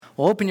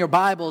Well, open your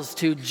Bibles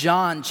to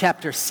John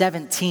chapter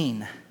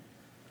 17.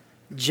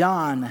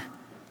 John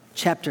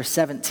chapter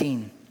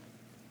 17.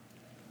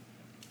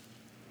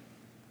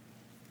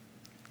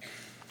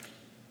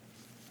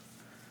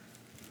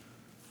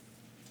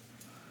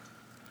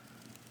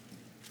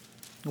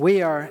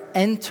 We are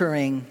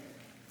entering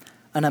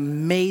an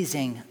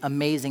amazing,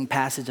 amazing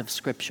passage of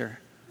Scripture.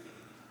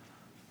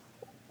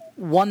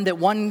 One that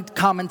one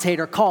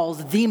commentator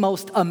calls the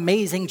most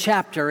amazing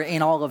chapter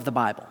in all of the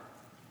Bible.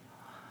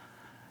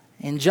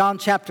 In John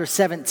chapter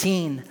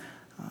 17,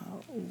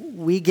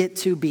 we get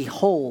to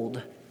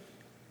behold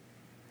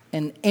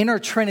an inner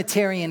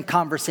Trinitarian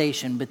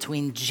conversation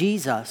between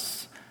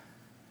Jesus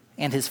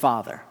and his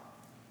Father.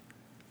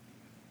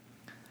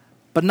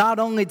 But not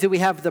only do we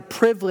have the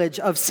privilege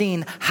of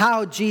seeing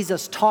how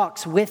Jesus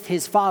talks with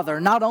his Father,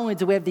 not only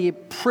do we have the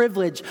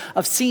privilege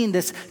of seeing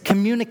this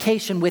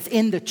communication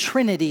within the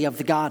Trinity of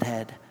the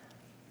Godhead,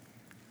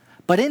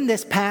 but in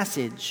this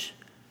passage,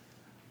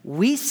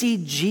 we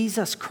see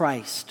Jesus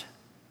Christ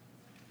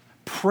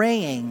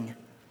praying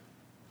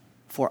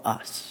for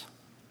us.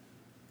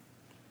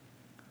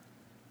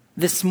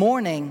 This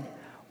morning,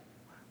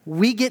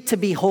 we get to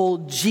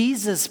behold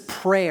Jesus'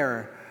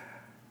 prayer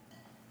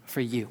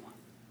for you.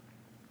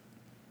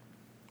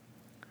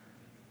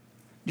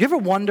 Do you ever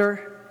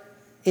wonder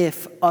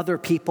if other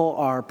people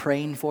are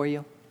praying for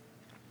you?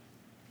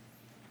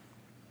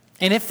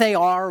 And if they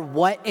are,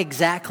 what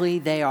exactly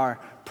they are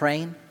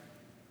praying?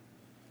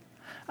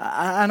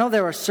 I know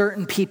there are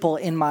certain people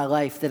in my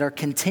life that are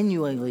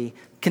continually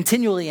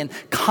and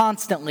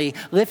constantly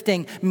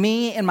lifting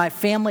me and my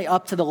family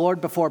up to the Lord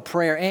before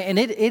prayer. And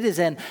it is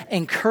an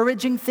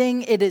encouraging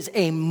thing. It is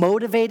a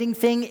motivating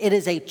thing. It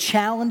is a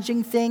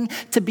challenging thing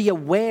to be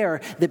aware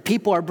that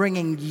people are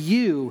bringing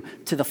you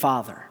to the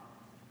Father.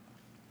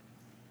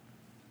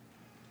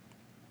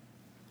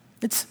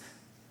 It's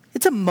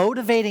a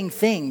motivating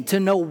thing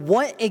to know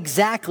what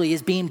exactly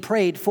is being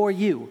prayed for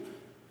you.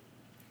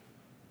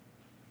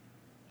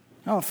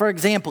 Oh, for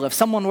example, if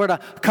someone were to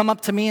come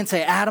up to me and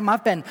say, Adam,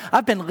 I've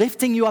been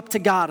lifting you up to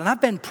God, and I've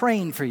been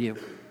praying for you.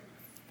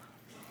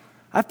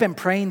 I've been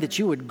praying that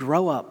you would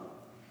grow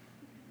up.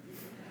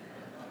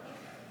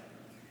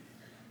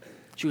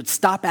 That you would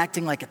stop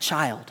acting like a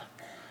child.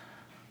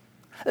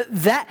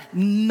 That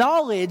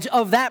knowledge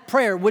of that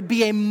prayer would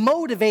be a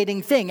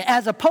motivating thing,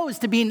 as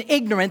opposed to being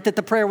ignorant that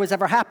the prayer was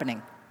ever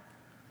happening.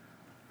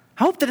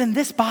 I hope that in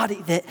this body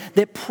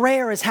that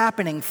prayer is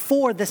happening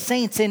for the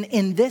saints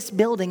in this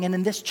building and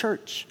in this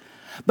church.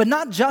 But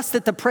not just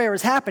that the prayer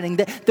is happening,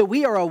 that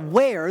we are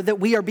aware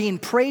that we are being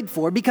prayed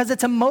for, because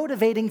it's a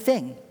motivating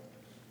thing.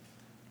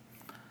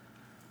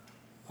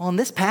 Well, in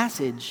this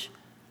passage,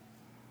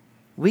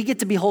 we get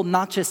to behold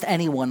not just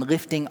anyone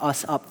lifting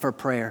us up for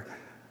prayer,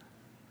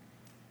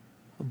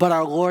 but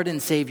our Lord and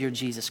Savior,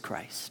 Jesus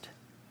Christ.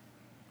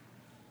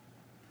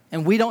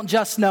 And we don't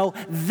just know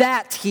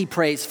that he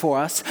prays for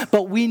us,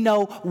 but we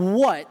know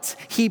what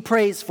he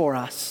prays for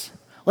us.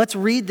 Let's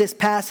read this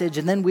passage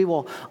and then we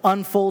will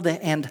unfold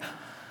it and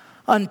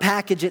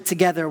unpackage it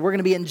together. We're going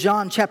to be in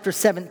John chapter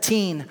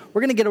 17.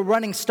 We're going to get a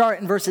running start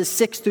in verses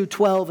 6 through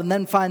 12 and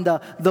then find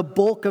the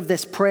bulk of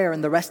this prayer in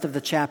the rest of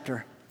the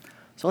chapter.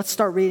 So let's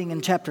start reading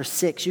in chapter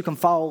 6. You can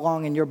follow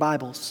along in your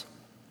Bibles.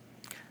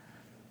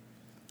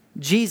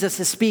 Jesus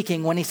is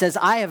speaking when he says,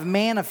 I have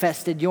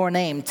manifested your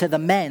name to the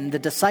men, the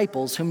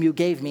disciples whom you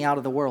gave me out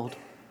of the world.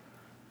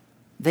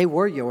 They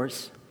were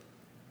yours,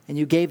 and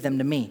you gave them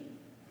to me.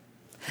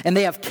 And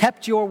they have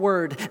kept your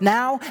word.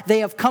 Now they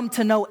have come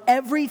to know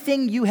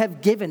everything you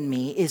have given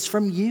me is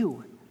from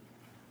you.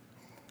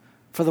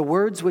 For the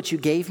words which you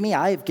gave me,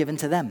 I have given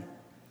to them.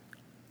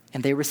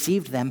 And they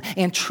received them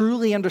and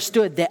truly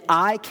understood that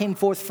I came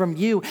forth from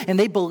you, and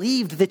they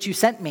believed that you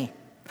sent me.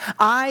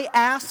 I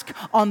ask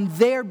on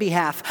their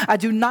behalf. I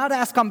do not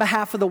ask on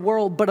behalf of the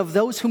world, but of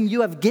those whom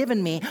you have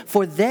given me,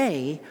 for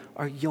they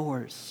are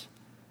yours.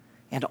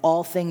 And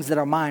all things that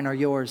are mine are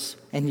yours,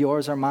 and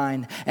yours are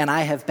mine, and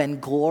I have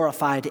been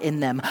glorified in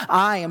them.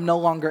 I am no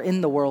longer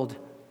in the world,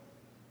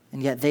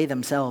 and yet they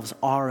themselves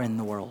are in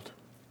the world.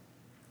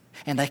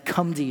 And I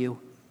come to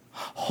you,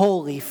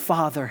 Holy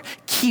Father,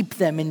 keep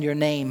them in your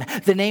name,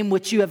 the name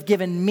which you have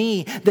given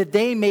me, that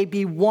they may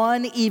be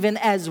one even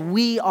as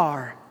we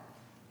are.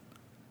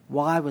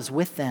 While I was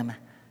with them,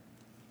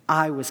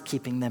 I was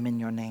keeping them in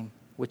your name,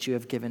 which you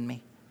have given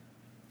me.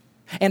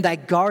 And I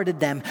guarded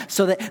them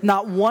so that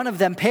not one of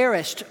them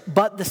perished,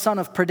 but the son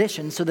of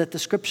perdition, so that the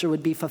scripture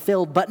would be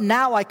fulfilled. But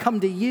now I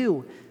come to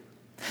you,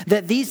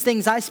 that these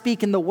things I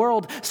speak in the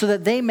world, so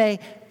that they may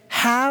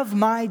have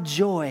my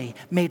joy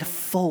made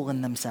full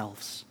in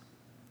themselves.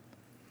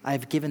 I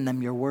have given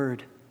them your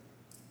word,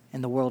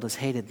 and the world has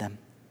hated them,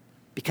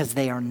 because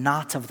they are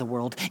not of the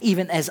world,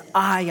 even as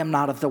I am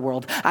not of the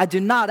world. I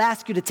do not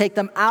ask you to take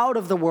them out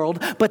of the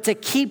world, but to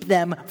keep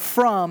them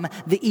from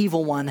the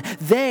evil one.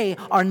 They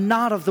are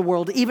not of the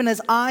world, even as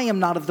I am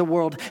not of the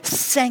world.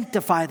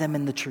 Sanctify them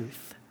in the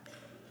truth.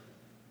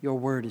 Your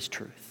word is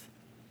truth.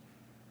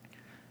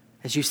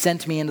 As you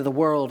sent me into the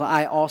world,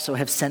 I also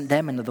have sent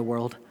them into the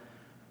world.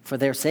 For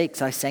their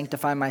sakes I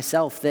sanctify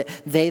myself, that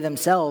they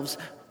themselves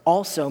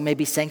also may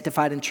be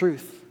sanctified in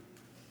truth.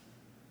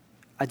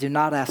 I do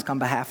not ask on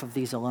behalf of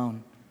these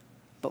alone,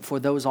 but for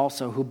those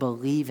also who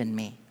believe in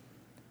me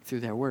through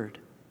their word,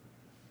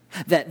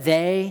 that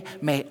they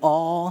may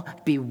all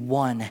be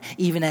one,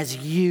 even as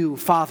you,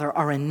 Father,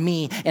 are in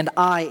me and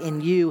I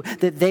in you,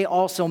 that they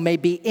also may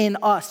be in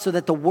us, so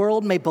that the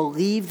world may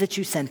believe that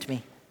you sent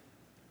me.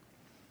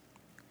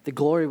 The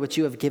glory which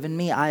you have given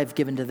me, I have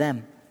given to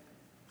them,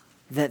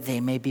 that they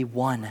may be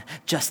one,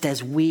 just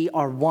as we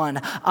are one,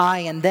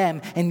 I and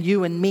them, and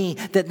you and me,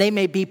 that they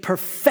may be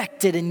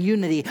perfected in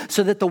unity,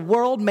 so that the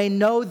world may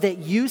know that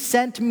you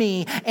sent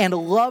me and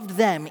loved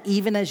them,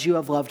 even as you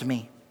have loved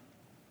me.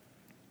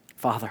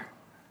 Father,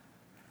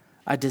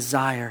 I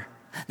desire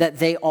that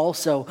they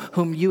also,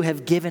 whom you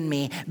have given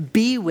me,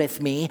 be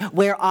with me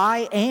where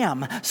I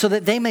am, so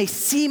that they may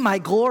see my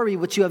glory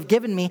which you have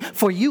given me,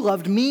 for you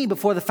loved me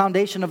before the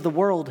foundation of the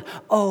world.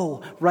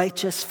 O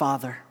righteous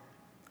Father,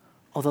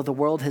 although the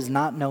world has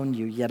not known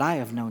you, yet I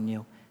have known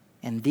you,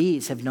 and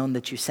these have known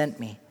that you sent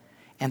me,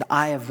 and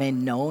I have made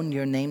known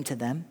your name to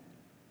them,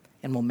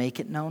 and will make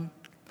it known,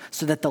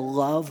 so that the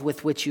love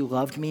with which you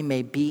loved me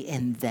may be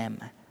in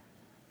them,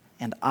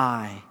 and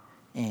I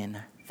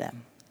in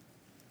them.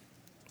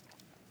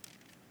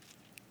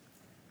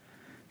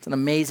 It's an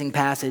amazing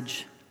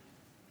passage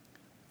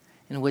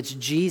in which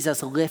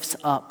Jesus lifts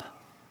up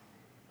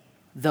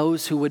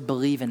those who would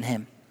believe in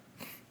him.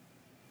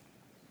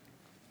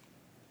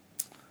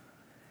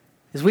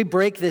 As we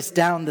break this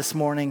down this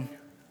morning,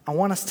 I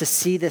want us to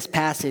see this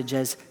passage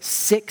as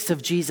 6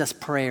 of Jesus'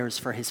 prayers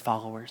for his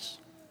followers.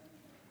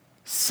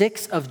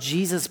 6 of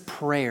Jesus'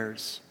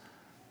 prayers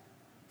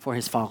for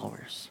his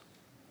followers.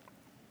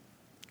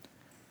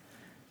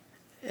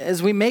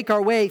 As we make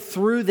our way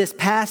through this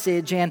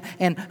passage and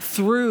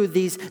through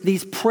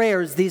these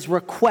prayers, these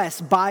requests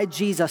by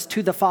Jesus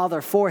to the Father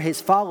for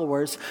his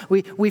followers,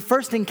 we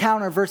first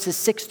encounter verses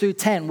 6 through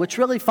 10, which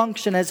really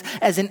function as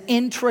an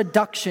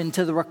introduction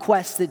to the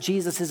requests that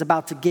Jesus is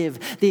about to give.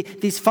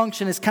 These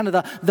function as kind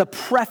of the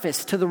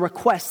preface to the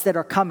requests that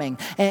are coming.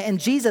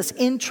 And Jesus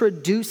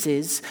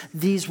introduces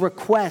these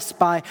requests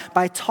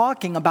by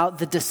talking about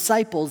the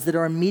disciples that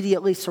are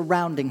immediately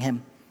surrounding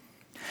him.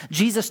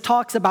 Jesus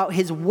talks about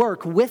his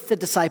work with the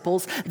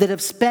disciples that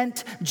have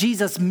spent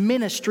Jesus'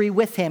 ministry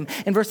with him.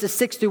 In verses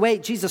 6 through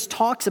 8, Jesus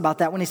talks about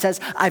that when he says,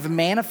 I've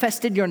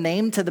manifested your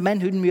name to the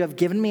men whom you have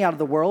given me out of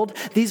the world.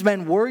 These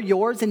men were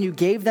yours and you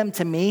gave them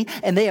to me,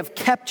 and they have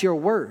kept your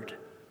word.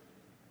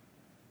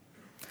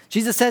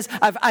 Jesus says,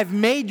 I've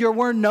made your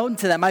word known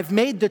to them. I've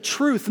made the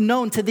truth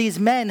known to these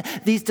men,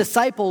 these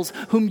disciples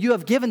whom you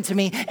have given to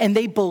me, and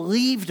they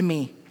believed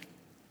me.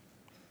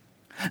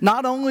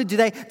 Not only do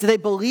they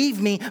believe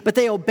me, but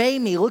they obey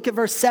me. Look at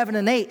verse 7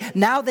 and 8.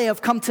 Now they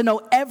have come to know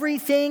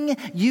everything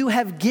you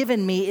have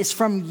given me is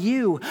from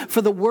you.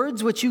 For the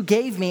words which you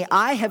gave me,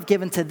 I have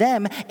given to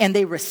them, and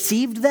they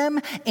received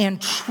them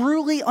and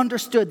truly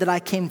understood that I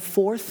came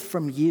forth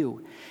from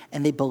you,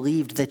 and they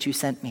believed that you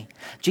sent me.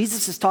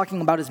 Jesus is talking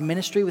about his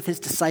ministry with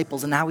his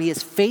disciples and how he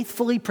has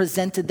faithfully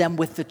presented them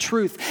with the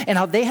truth and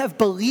how they have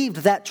believed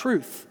that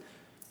truth.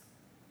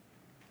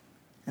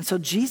 And so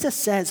Jesus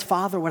says,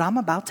 Father, what I'm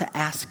about to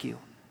ask you,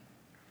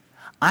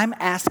 I'm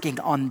asking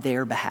on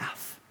their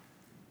behalf.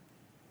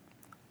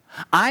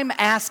 I'm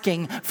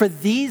asking for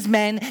these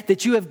men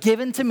that you have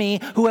given to me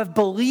who have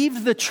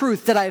believed the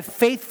truth that I have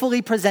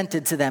faithfully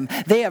presented to them.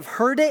 They have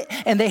heard it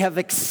and they have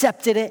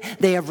accepted it.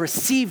 They have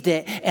received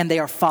it and they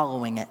are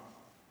following it.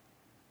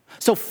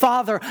 So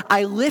Father,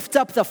 I lift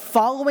up the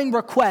following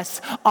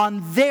requests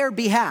on their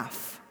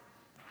behalf.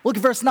 Look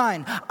at verse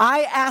 9.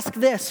 I ask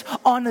this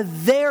on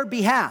their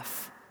behalf.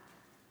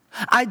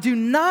 I do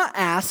not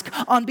ask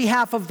on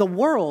behalf of the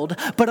world,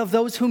 but of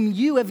those whom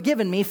you have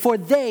given me, for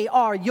they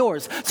are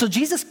yours. So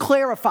Jesus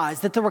clarifies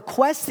that the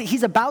requests that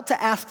he's about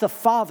to ask the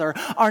Father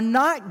are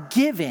not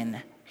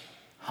given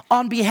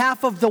on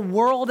behalf of the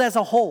world as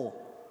a whole.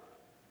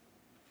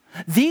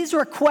 These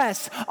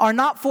requests are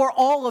not for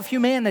all of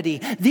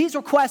humanity. These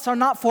requests are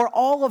not for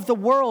all of the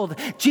world.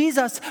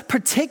 Jesus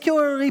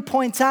particularly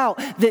points out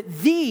that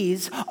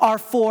these are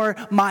for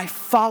my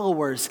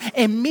followers.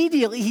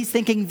 Immediately he's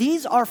thinking,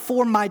 these are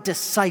for my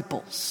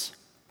disciples.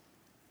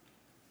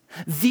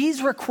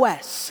 These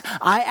requests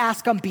I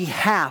ask on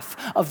behalf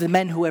of the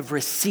men who have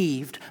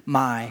received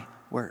my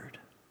word.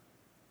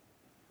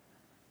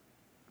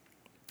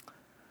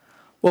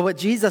 Well, what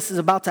Jesus is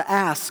about to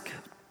ask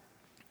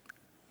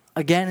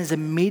again is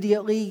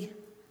immediately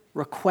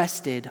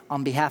requested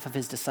on behalf of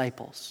his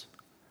disciples.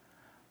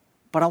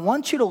 But I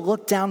want you to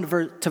look down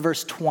to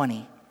verse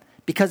 20,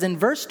 because in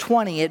verse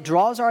 20, it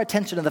draws our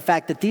attention to the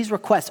fact that these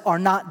requests are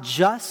not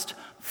just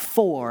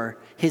for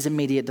his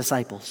immediate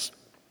disciples.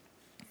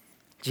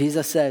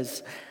 Jesus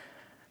says,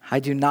 I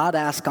do not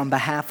ask on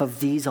behalf of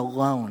these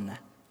alone,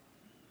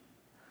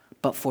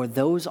 but for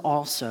those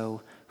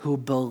also who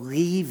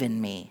believe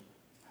in me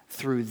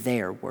through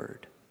their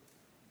word.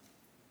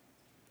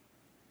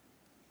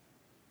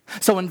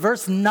 So in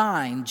verse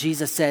 9,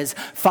 Jesus says,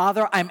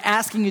 Father, I'm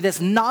asking you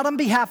this not on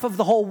behalf of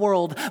the whole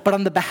world, but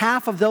on the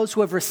behalf of those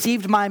who have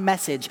received my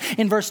message.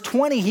 In verse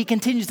 20, he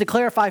continues to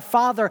clarify,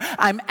 Father,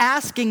 I'm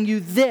asking you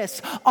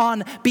this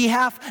on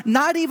behalf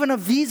not even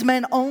of these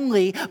men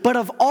only, but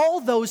of all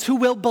those who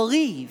will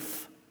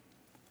believe.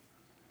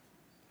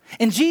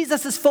 And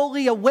Jesus is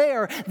fully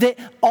aware that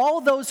all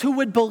those who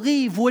would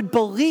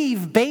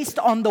believe based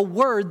on the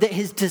word that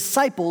his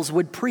disciples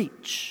would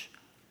preach.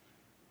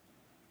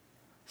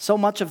 So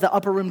much of the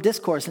upper room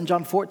discourse in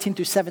John 14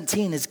 through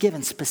 17 is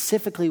given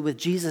specifically with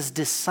Jesus'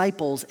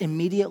 disciples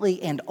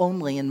immediately and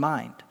only in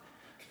mind.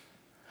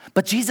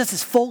 But Jesus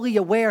is fully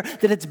aware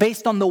that it's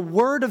based on the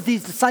word of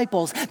these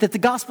disciples that the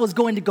gospel is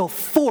going to go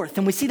forth.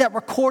 And we see that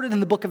recorded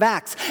in the book of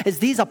Acts as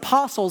these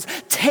apostles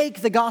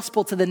take the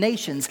gospel to the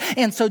nations.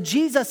 And so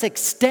Jesus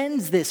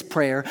extends this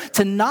prayer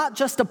to not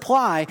just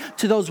apply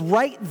to those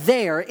right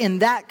there in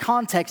that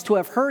context who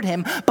have heard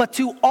him, but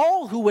to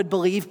all who would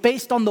believe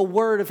based on the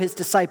word of his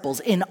disciples.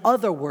 In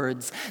other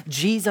words,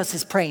 Jesus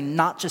is praying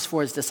not just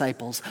for his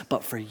disciples,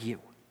 but for you.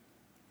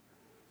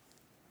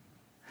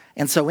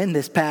 And so in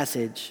this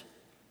passage,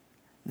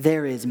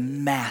 there is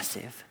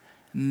massive,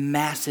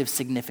 massive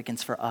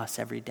significance for us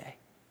every day,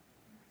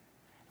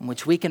 in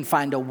which we can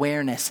find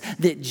awareness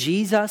that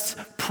Jesus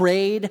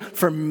prayed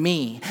for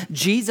me.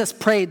 Jesus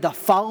prayed the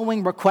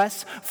following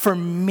requests for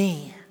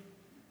me.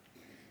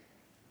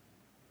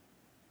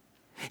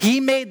 He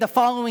made the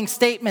following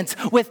statements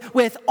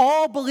with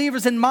all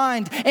believers in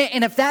mind.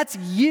 And if that's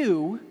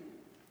you,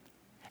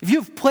 if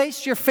you've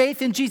placed your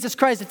faith in Jesus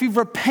Christ, if you've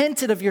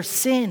repented of your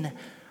sin,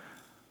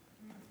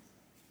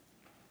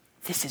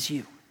 this is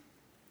you.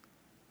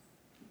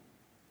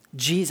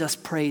 Jesus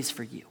prays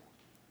for you.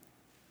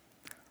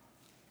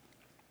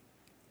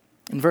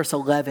 In verse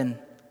 11,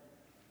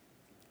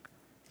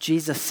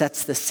 Jesus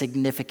sets the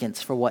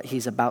significance for what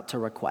he's about to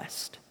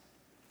request.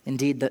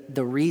 Indeed,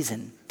 the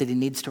reason that he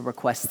needs to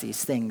request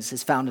these things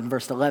is found in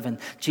verse 11.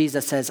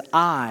 Jesus says,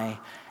 I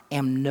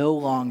am no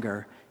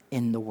longer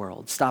in the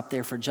world. Stop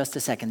there for just a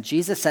second.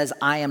 Jesus says,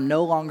 I am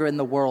no longer in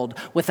the world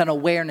with an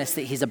awareness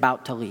that he's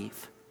about to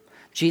leave.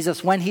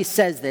 Jesus, when he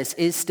says this,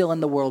 is still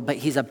in the world, but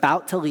he's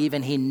about to leave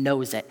and he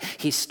knows it.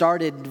 He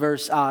started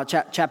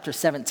chapter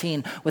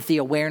 17 with the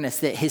awareness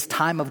that his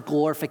time of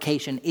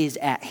glorification is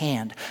at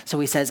hand. So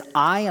he says,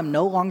 I am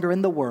no longer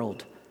in the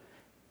world,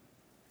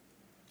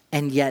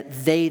 and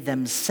yet they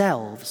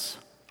themselves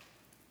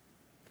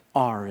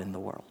are in the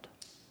world.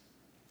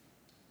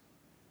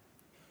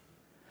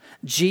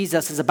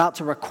 Jesus is about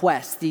to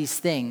request these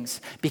things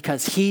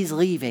because he's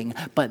leaving,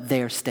 but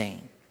they're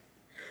staying.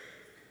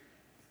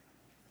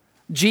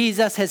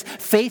 Jesus has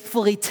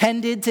faithfully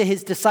tended to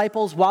his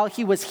disciples while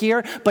he was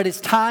here, but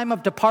his time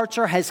of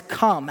departure has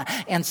come.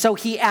 And so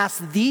he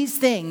asks these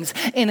things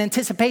in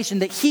anticipation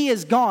that he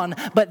is gone,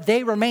 but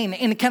they remain.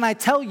 And can I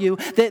tell you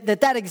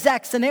that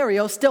exact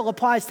scenario still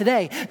applies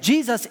today?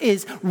 Jesus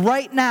is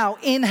right now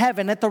in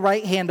heaven at the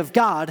right hand of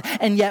God,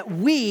 and yet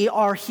we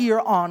are here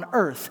on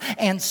earth.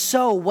 And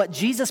so what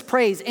Jesus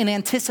prays in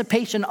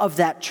anticipation of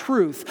that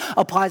truth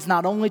applies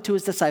not only to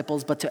his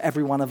disciples, but to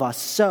every one of us.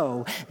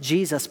 So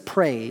Jesus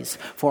prays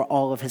for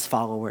all of his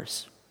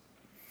followers.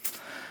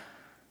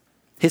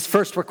 His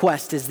first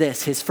request is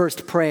this. His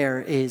first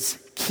prayer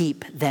is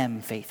keep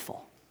them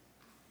faithful.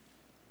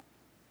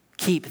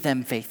 Keep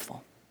them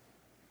faithful.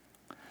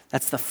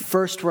 That's the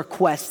first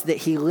request that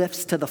he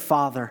lifts to the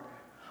Father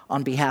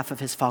on behalf of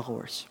his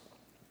followers.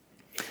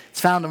 It's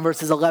found in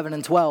verses 11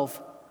 and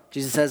 12.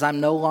 Jesus says, I'm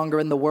no longer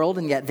in the world,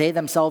 and yet they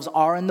themselves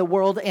are in the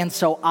world, and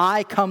so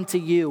I come to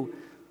you.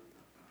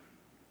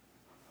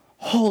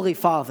 Holy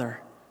Father,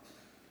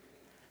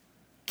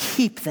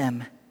 keep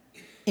them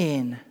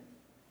in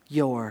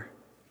your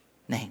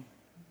name.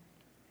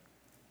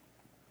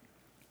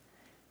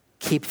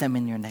 Keep them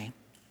in your name.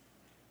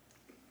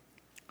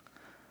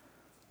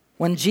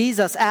 When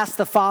Jesus asked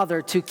the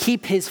Father to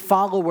keep his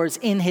followers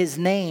in his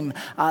name,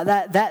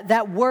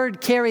 that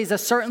word carries a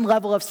certain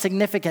level of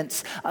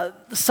significance.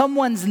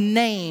 Someone's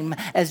name,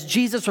 as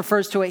Jesus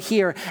refers to it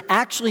here,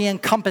 actually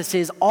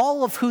encompasses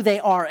all of who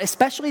they are,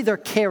 especially their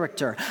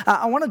character.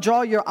 I want to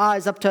draw your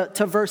eyes up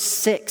to verse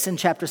 6 in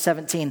chapter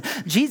 17.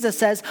 Jesus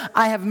says,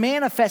 I have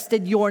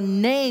manifested your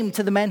name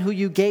to the men who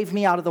you gave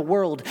me out of the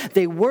world.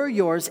 They were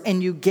yours,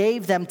 and you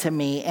gave them to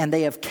me, and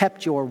they have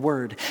kept your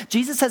word.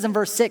 Jesus says in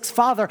verse 6,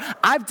 Father,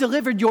 I've delivered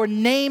your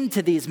name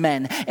to these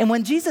men. And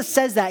when Jesus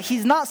says that,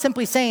 he's not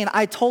simply saying,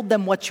 I told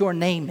them what your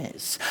name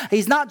is.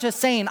 He's not just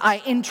saying,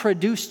 I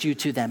introduced you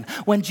to them.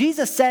 When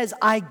Jesus says,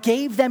 I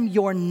gave them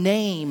your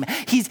name,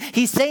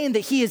 he's saying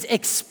that he is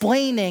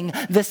explaining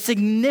the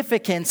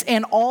significance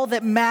and all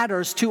that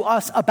matters to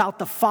us about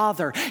the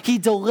Father. He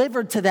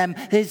delivered to them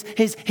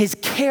his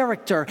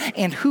character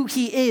and who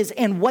he is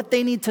and what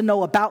they need to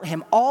know about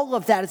him. All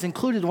of that is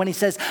included when he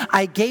says,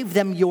 I gave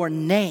them your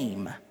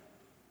name.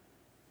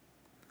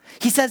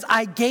 He says,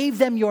 I gave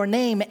them your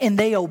name and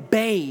they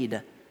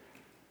obeyed.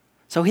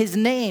 So his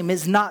name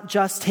is not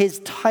just his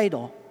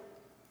title,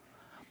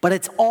 but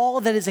it's all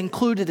that is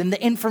included in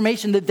the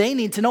information that they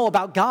need to know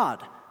about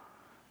God.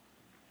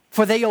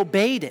 for they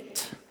obeyed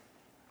it.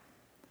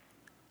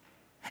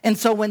 And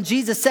so when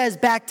Jesus says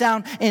back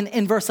down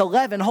in verse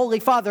 11, Holy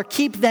Father,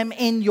 keep them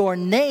in your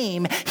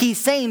name, he's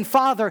saying,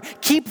 Father,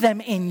 keep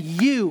them in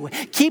you.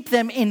 Keep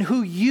them in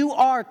who you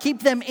are.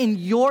 Keep them in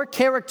your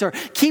character.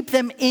 Keep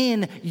them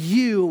in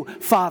you,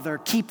 Father.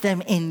 Keep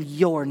them in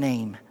your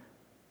name.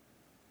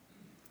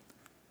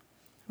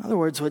 In other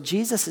words, what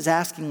Jesus is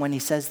asking when he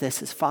says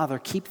this is, Father,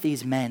 keep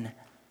these men,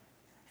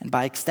 and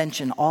by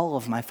extension, all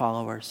of my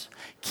followers,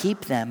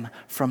 keep them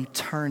from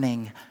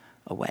turning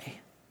away.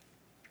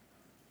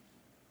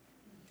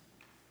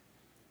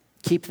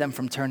 Keep them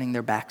from turning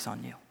their backs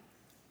on you.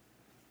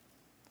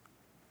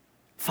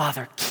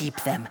 Father, keep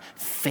them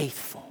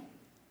faithful.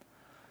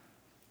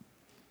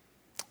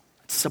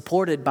 It's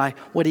supported by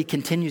what he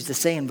continues to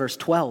say in verse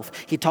 12.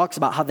 He talks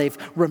about how they've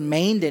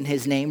remained in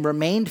his name,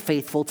 remained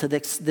faithful to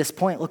this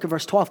point. Look at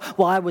verse 12.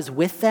 While I was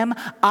with them,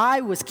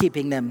 I was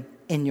keeping them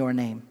in your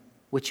name,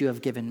 which you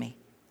have given me.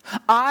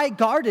 I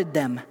guarded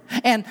them,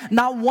 and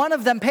not one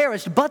of them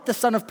perished, but the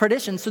son of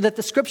perdition, so that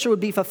the scripture would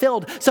be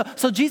fulfilled.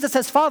 So Jesus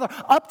says, Father,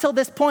 up till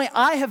this point,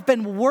 I have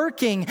been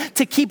working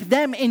to keep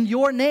them in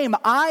your name.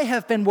 I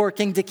have been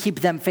working to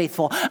keep them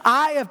faithful.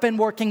 I have been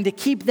working to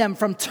keep them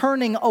from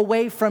turning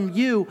away from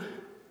you.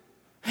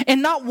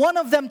 And not one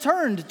of them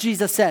turned,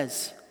 Jesus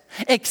says,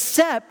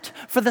 except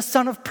for the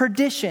son of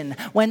perdition.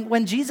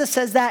 When Jesus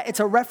says that, it's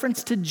a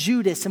reference to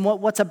Judas and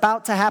what's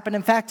about to happen.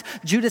 In fact,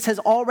 Judas has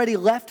already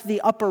left the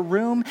upper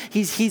room.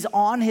 He's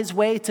on his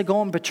way to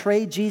go and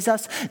betray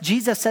Jesus.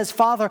 Jesus says,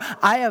 Father,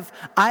 I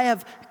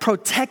have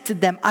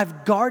protected them.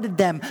 I've guarded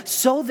them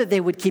so that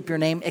they would keep your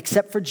name,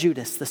 except for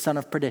Judas, the son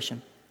of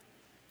perdition.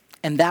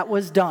 And that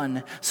was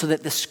done so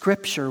that the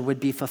scripture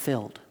would be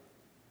fulfilled.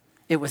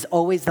 It was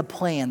always the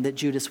plan that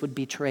Judas would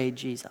betray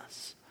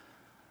Jesus.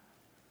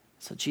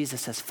 So Jesus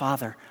says,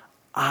 Father,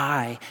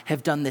 I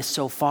have done this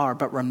so far,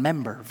 but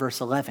remember, verse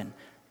 11,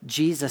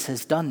 Jesus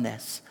has done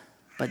this,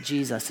 but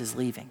Jesus is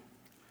leaving,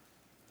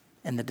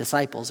 and the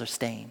disciples are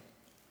staying.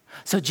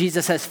 So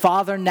Jesus says,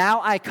 Father, now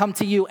I come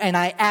to you, and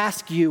I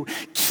ask you,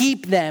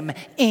 keep them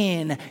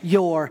in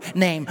your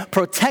name.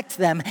 Protect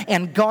them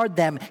and guard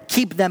them.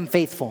 Keep them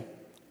faithful.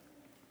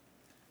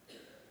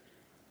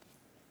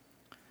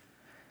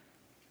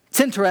 It's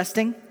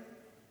interesting.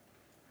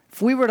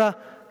 If we were to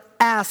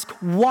ask,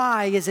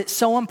 why is it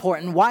so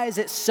important? Why is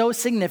it so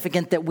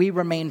significant that we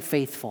remain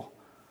faithful?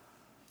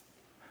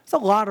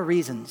 There's a lot of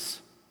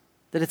reasons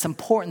that it's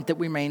important that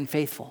we remain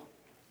faithful.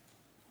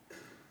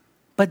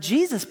 But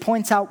Jesus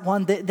points out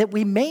one that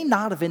we may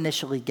not have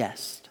initially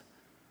guessed.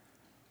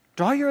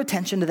 Draw your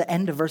attention to the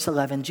end of verse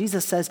 11.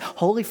 Jesus says,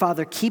 Holy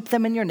Father, keep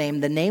them in your name,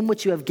 the name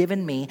which you have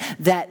given me,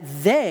 that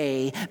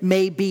they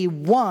may be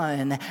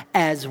one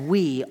as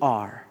we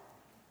are.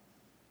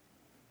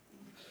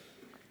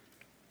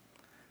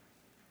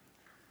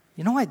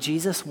 You know why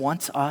Jesus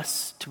wants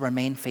us to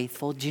remain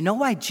faithful? Do you know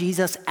why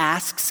Jesus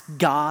asks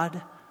God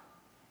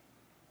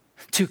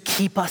to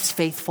keep us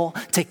faithful,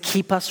 to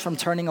keep us from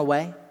turning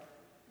away?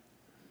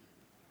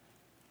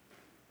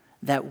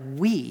 That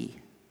we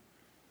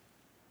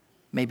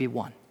may be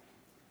one.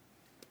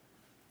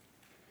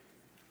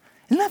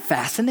 Isn't that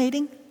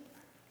fascinating?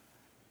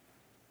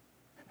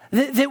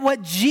 That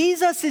what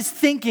Jesus is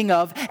thinking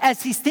of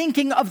as he's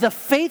thinking of the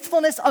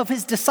faithfulness of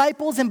his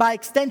disciples and by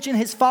extension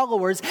his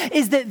followers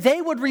is that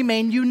they would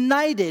remain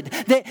united.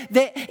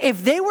 That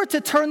if they were to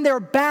turn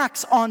their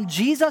backs on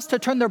Jesus, to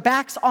turn their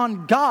backs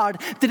on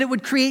God, that it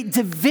would create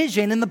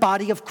division in the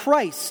body of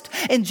Christ.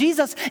 And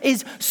Jesus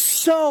is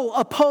so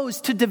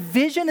opposed to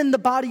division in the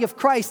body of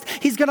Christ.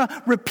 He's going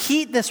to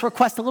repeat this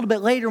request a little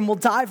bit later and we'll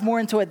dive more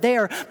into it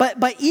there.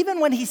 But even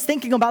when he's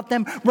thinking about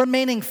them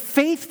remaining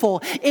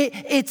faithful,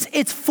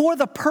 it's for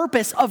the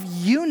purpose of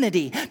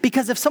unity,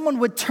 because if someone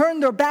would turn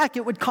their back,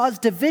 it would cause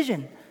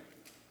division.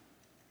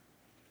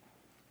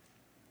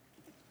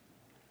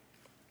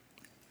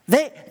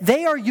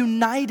 They are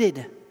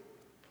united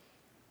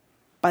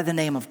by the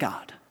name of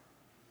God.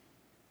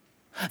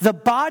 The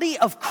body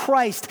of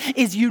Christ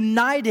is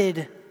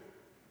united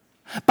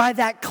by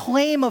that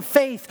claim of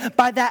faith,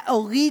 by that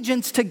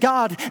allegiance to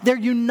God. They're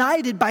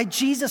united by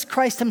Jesus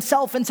Christ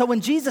himself. And so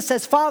when Jesus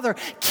says, Father,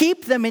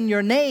 keep them in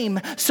your name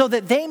so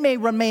that they may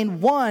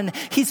remain one,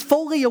 he's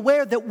fully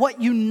aware that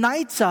what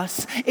unites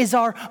us is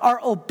our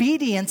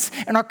obedience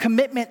and our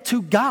commitment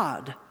to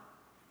God.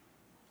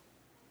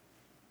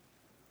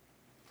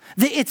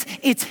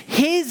 It's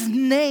his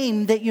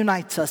name that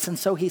unites us. And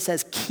so he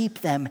says, keep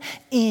them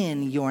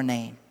in your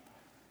name,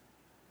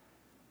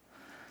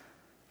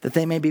 that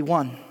they may be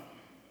one.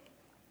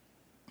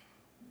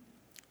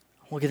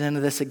 We'll get into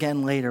this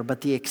again later,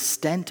 but the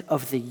extent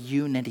of the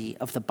unity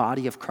of the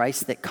body of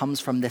Christ that comes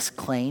from this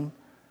claim,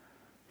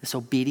 this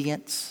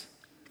obedience,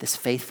 this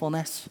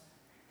faithfulness,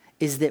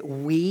 is that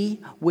we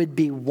would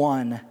be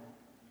one,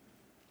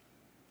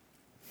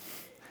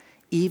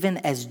 even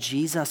as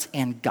Jesus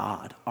and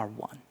God are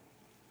one.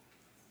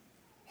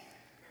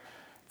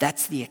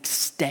 That's the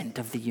extent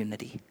of the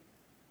unity.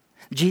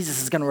 Jesus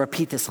is going to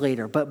repeat this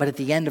later, but at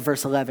the end of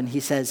verse 11,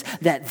 he says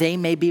that they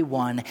may be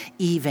one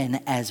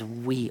even as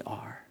we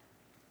are.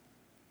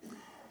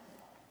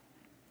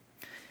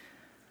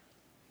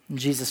 And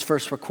Jesus'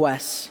 first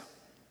request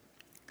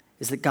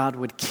is that God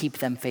would keep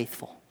them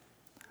faithful.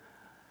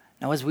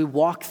 Now, as we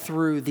walk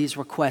through these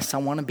requests, I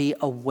want to be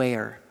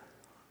aware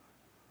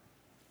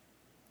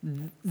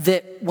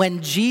that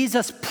when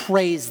Jesus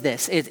prays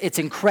this, it's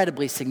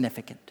incredibly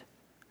significant.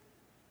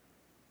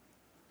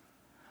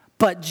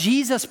 But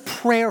Jesus'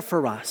 prayer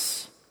for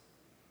us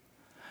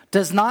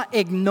does not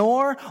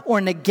ignore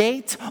or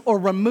negate or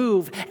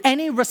remove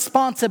any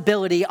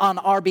responsibility on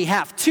our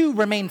behalf to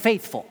remain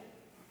faithful.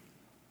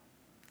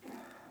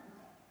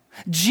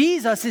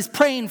 Jesus is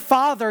praying,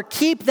 Father,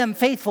 keep them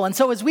faithful. And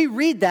so as we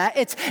read that,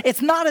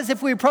 it's not as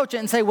if we approach it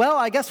and say, well,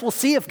 I guess we'll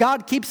see if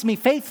God keeps me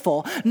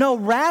faithful. No,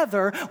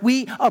 rather,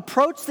 we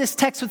approach this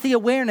text with the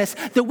awareness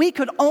that we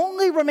could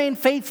only remain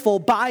faithful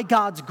by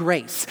God's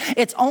grace.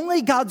 It's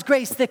only God's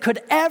grace that could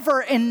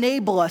ever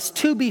enable us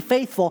to be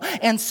faithful.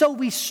 And so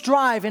we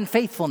strive in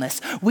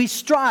faithfulness. We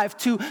strive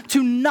to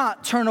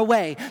not turn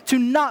away, to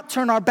not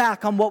turn our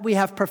back on what we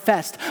have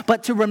professed,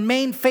 but to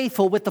remain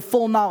faithful with the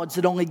full knowledge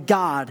that only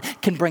God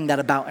can bring that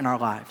about in our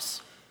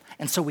lives.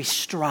 And so we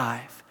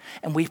strive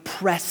and we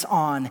press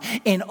on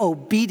in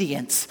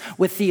obedience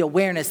with the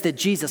awareness that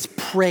Jesus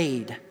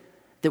prayed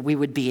that we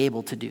would be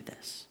able to do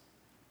this.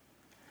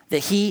 That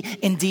he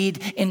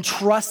indeed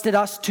entrusted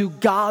us to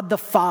God the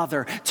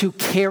Father to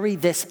carry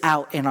this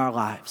out in our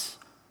lives.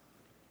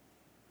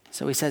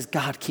 So he says,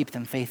 God, keep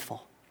them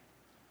faithful.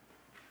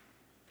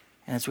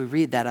 And as we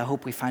read that, I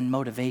hope we find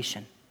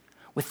motivation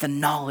with the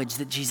knowledge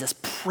that Jesus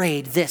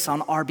prayed this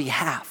on our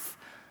behalf,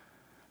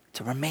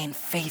 to remain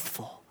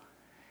faithful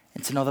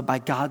and to know that by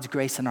God's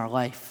grace in our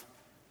life,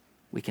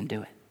 we can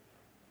do it.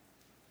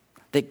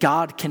 That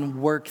God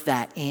can work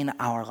that in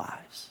our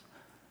lives.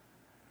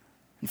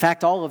 In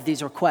fact, all of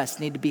these requests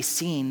need to be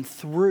seen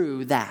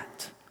through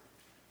that.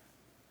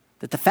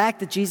 That the fact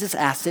that Jesus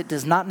asked it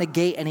does not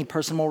negate any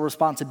personal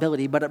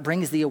responsibility, but it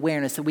brings the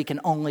awareness that we can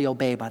only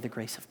obey by the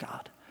grace of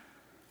God.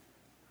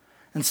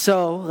 And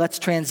so let's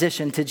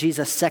transition to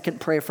Jesus'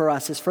 second prayer for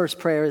us. His first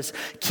prayer is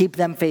keep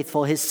them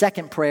faithful. His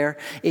second prayer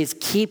is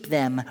keep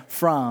them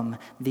from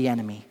the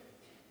enemy.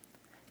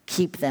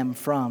 Keep them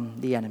from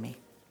the enemy.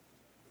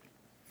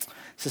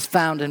 This is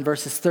found in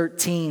verses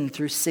 13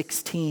 through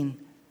 16.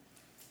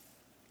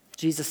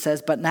 Jesus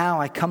says, but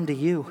now I come to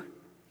you.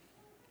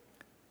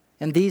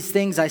 And these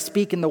things I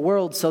speak in the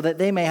world so that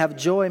they may have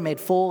joy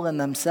made full in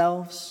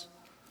themselves.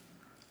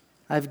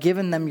 I've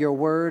given them your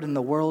word and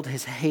the world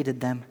has hated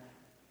them,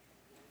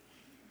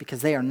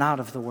 because they are not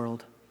of the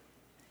world,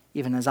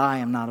 even as I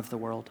am not of the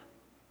world.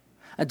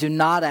 I do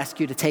not ask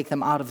you to take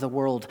them out of the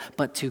world,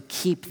 but to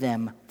keep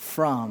them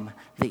from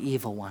the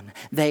evil one.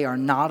 They are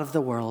not of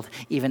the world,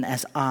 even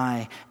as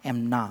I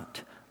am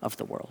not of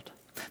the world.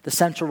 The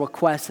central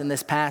request in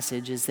this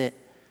passage is that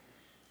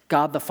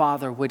God the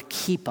Father would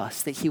keep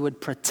us, that he would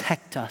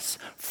protect us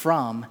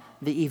from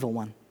the evil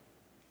one.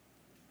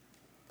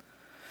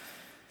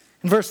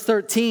 In verse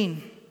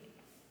 13,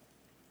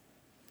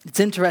 it's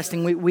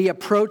interesting, we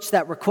approach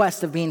that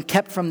request of being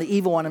kept from the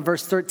evil one in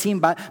verse 13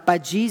 by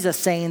Jesus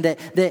saying that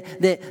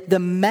the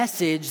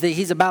message that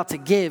he's about to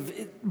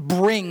give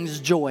brings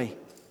joy.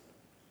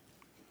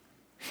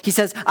 He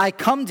says, I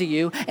come to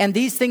you, and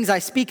these things I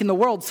speak in the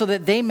world so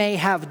that they may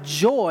have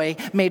joy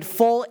made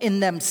full in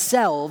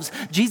themselves.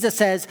 Jesus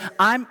says,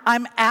 I'm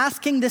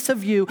asking this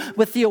of you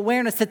with the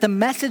awareness that the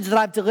message that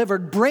I've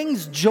delivered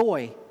brings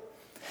joy.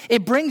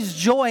 It brings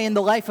joy in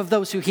the life of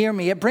those who hear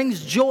me. It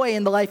brings joy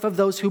in the life of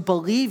those who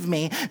believe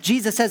me.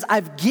 Jesus says,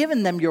 I've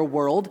given them your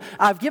world.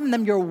 I've given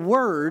them your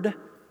word.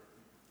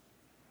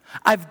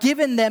 I've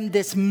given them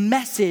this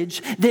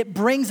message that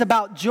brings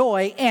about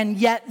joy, and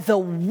yet the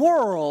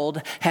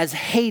world has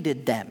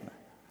hated them.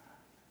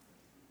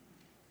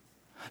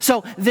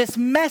 So this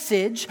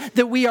message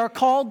that we are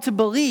called to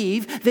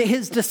believe, that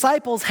his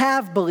disciples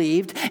have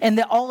believed, and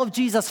that all of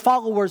Jesus'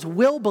 followers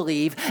will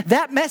believe,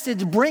 that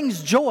message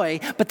brings joy,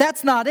 but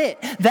that's not it.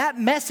 That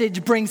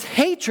message brings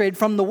hatred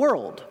from the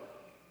world.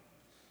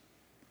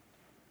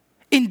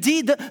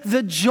 Indeed,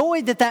 the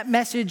joy that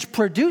message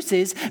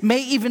produces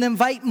may even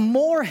invite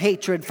more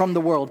hatred from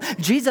the world.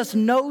 Jesus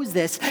knows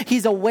this,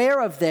 he's aware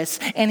of this,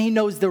 and he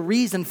knows the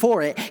reason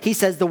for it. He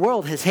says the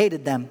world has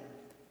hated them,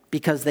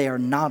 because they are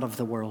not of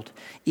the world,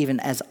 even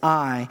as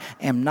I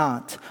am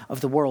not of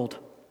the world.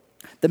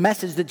 The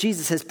message that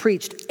Jesus has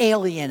preached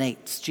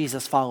alienates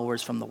Jesus'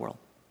 followers from the world.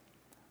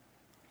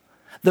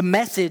 The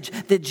message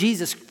that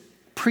Jesus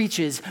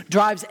preaches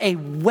drives a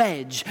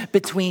wedge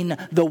between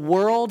the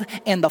world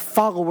and the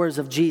followers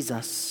of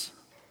Jesus.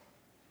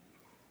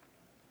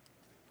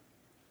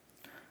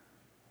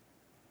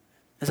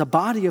 As a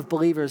body of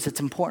believers, it's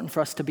important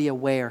for us to be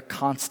aware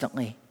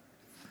constantly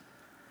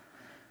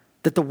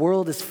that the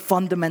world is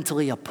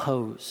fundamentally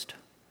opposed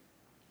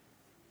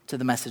to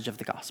the message of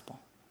the gospel.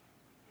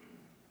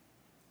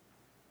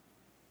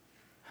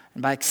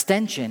 And by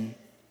extension,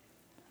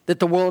 that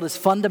the world is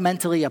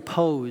fundamentally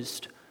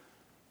opposed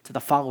to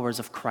the followers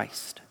of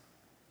Christ.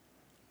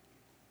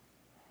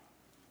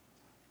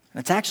 And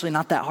it's actually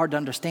not that hard to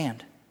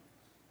understand.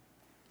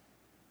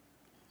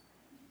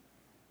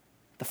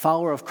 The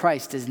follower of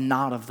Christ is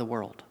not of the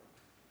world.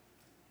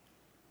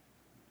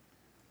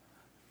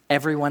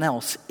 Everyone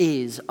else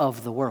is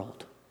of the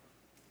world.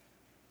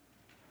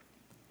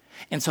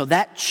 And so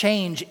that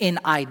change in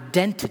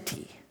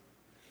identity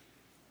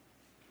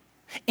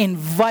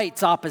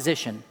invites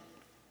opposition.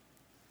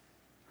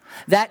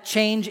 That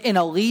change in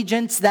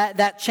allegiance,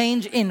 that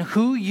change in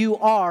who you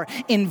are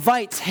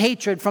invites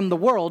hatred from the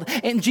world.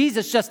 And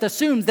Jesus just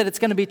assumes that it's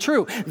going to be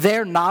true.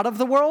 They're not of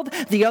the world,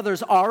 the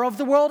others are of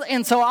the world,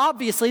 and so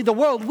obviously the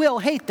world will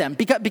hate them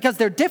because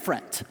they're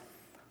different.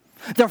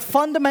 They're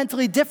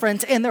fundamentally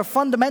different and they're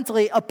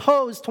fundamentally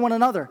opposed to one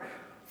another.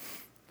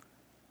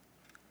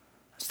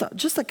 So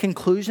just a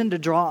conclusion to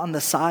draw on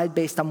the side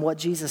based on what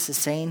Jesus is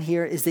saying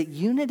here is that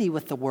unity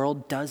with the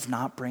world does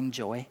not bring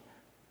joy.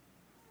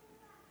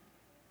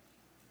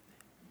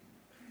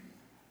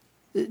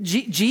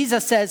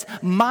 Jesus says,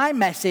 my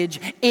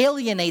message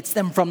alienates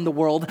them from the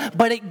world,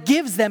 but it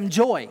gives them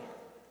joy.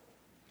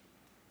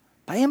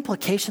 By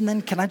implication,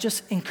 then, can I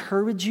just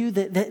encourage you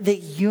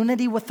that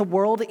unity with the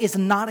world is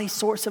not a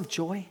source of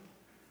joy?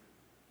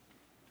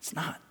 It's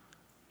not.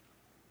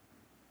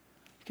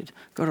 You could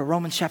go to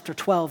Romans chapter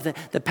 12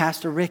 that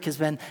Pastor Rick has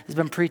been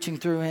preaching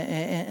through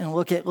and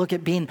look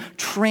at being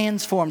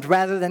transformed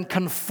rather than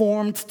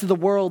conformed to the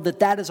world,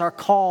 that is our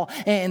call,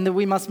 and that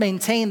we must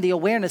maintain the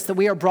awareness that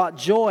we are brought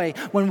joy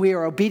when we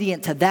are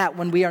obedient to that,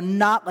 when we are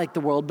not like the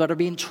world but are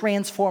being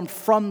transformed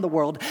from the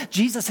world.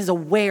 Jesus is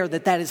aware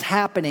that is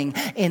happening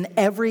in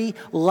every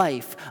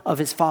life of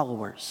his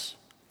followers.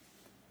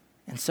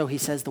 And so he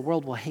says the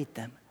world will hate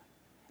them,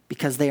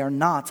 because they are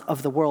not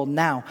of the world.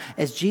 Now,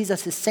 as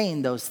Jesus is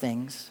saying those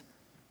things,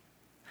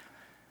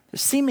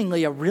 there's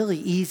seemingly a really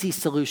easy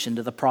solution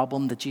to the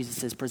problem that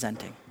Jesus is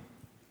presenting.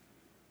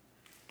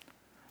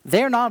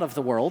 They're not of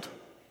the world.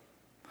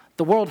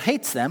 The world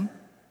hates them.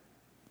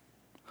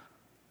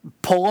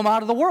 Pull them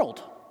out of the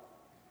world.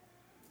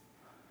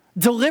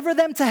 Deliver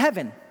them to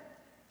heaven.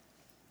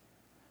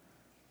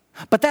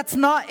 But that's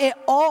not at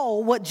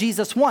all what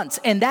Jesus wants,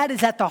 and that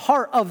is at the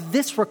heart of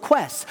this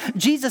request.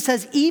 Jesus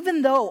says,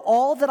 even though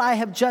all that I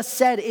have just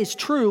said is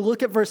true,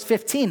 look at verse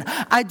 15,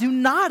 I do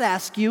not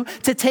ask you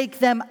to take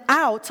them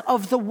out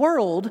of the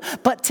world,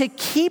 but to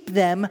keep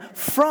them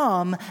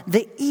from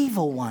the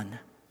evil one.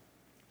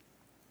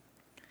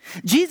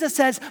 Jesus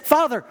says,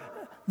 Father,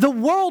 the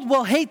world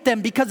will hate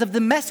them because of the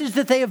message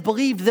that they have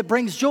believed that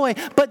brings joy,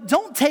 but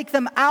don't take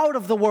them out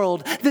of the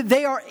world. That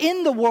they are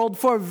in the world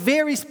for a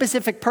very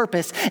specific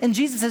purpose. And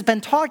Jesus has been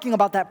talking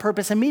about that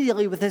purpose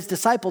immediately with his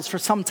disciples for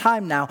some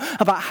time now,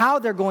 about how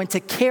they're going to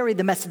carry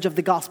the message of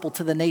the gospel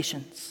to the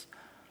nations.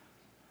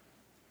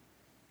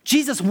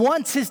 Jesus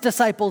wants his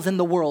disciples in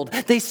the world.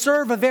 They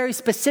serve a very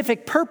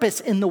specific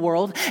purpose in the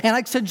world, and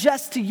I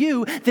suggest to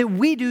you that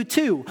we do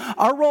too.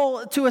 Our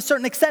role, to a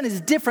certain extent, is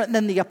different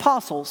than the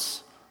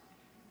apostles.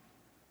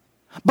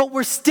 But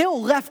we're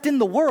still left in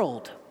the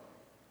world.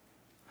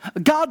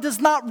 God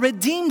does not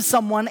redeem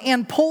someone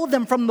and pull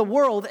them from the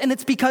world, and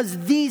it's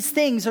because these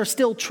things are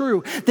still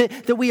true,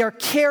 that we are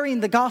carrying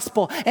the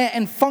gospel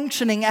and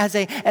functioning as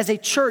a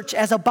church,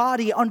 as a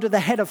body under the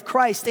head of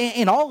Christ,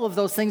 and all of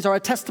those things are a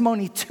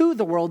testimony to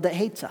the world that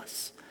hates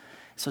us.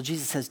 So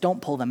Jesus says,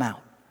 don't pull them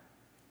out.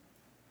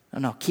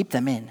 No, keep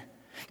them in.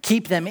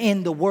 Keep them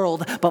in the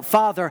world, but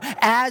Father,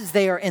 as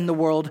they are in the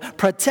world,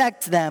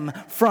 protect them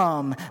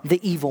from the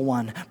evil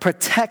one.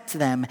 Protect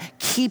them,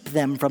 keep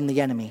them from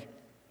the enemy.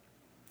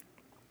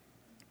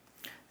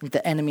 I think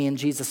the enemy in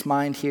Jesus'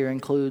 mind here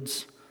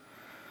includes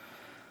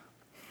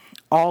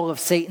all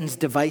of Satan's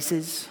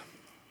devices,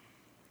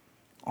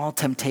 all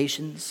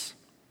temptations,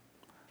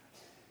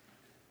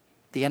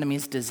 the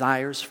enemy's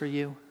desires for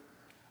you,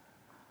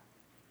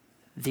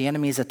 the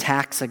enemy's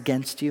attacks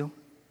against you.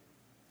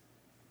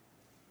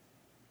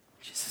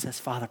 Jesus says,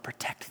 Father,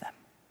 protect them.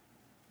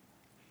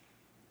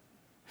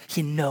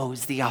 He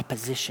knows the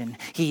opposition.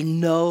 He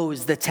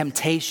knows the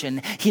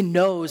temptation. He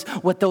knows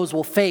what those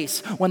will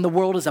face when the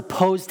world is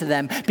opposed to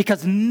them,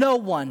 because no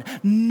one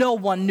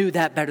knew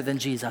that better than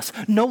Jesus.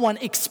 No one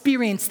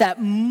experienced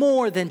that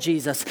more than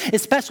Jesus,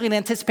 especially in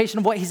anticipation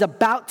of what he's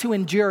about to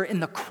endure in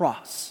the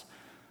cross.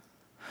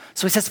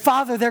 So he says,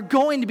 Father, they're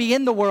going to be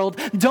in the world.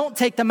 Don't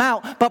take them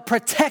out, but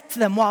protect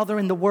them while they're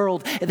in the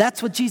world. And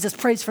that's what Jesus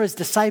prays for his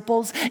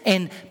disciples.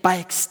 And by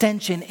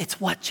extension,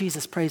 it's what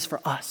Jesus prays for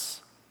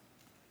us.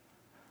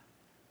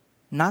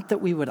 Not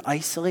that we would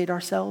isolate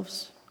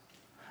ourselves.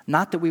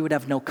 Not that we would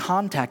have no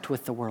contact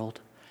with the world.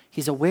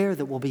 He's aware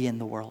that we'll be in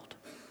the world.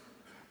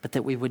 But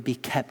that we would be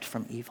kept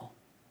from evil.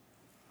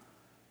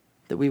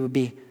 That we would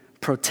be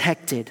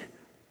protected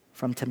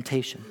from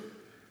temptation.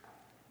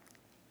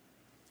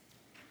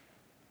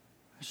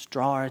 Let's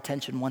draw our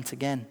attention once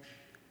again.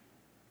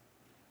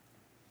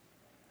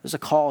 There's a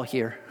call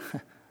here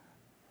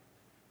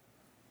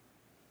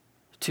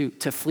to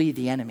flee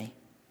the enemy.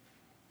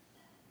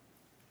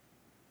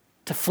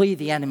 To flee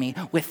the enemy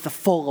with the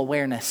full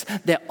awareness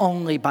that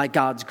only by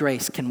God's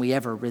grace can we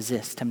ever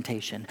resist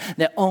temptation.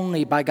 That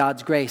only by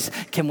God's grace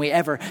can we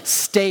ever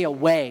stay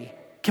away,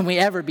 can we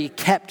ever be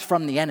kept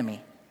from the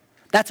enemy.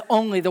 That's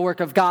only the work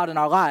of God in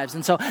our lives.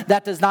 And so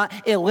that does not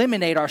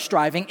eliminate our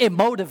striving. It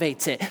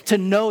motivates it to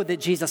know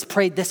that Jesus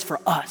prayed this for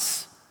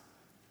us.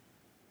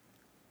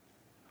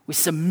 We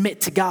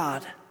submit to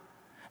God,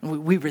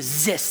 and we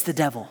resist the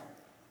devil.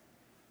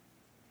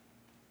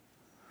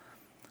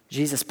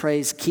 Jesus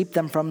prays, keep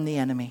them from the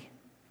enemy,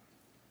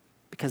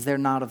 because they're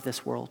not of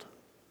this world.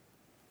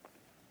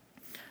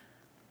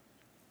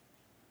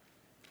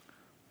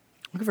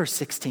 Look at verse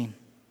 16.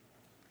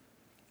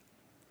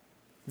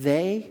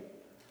 They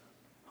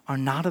are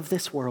not of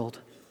this world,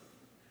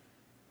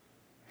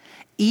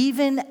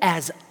 even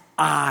as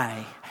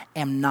I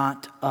am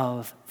not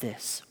of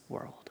this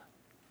world.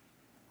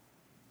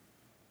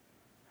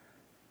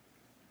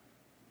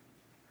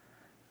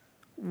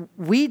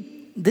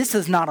 This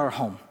is not our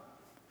home.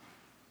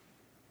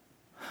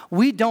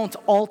 We don't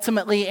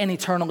ultimately and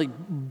eternally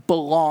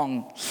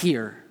belong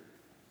here.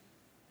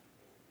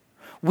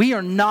 We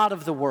are not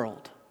of the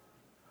world.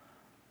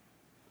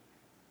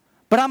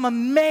 But I'm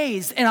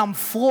amazed and I'm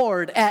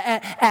floored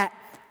at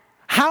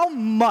how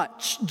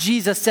much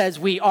Jesus says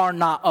we are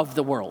not of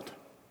the world.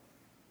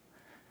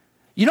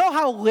 You know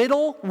how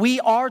little we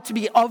are to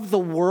be of the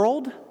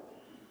world?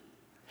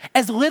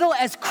 As little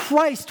as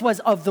Christ was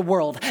of the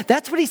world.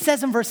 That's what he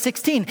says in verse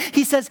 16.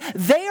 He says,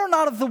 they are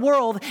not of the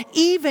world,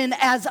 even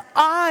as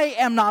I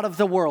am not of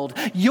the world.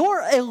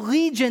 Your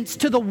allegiance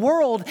to the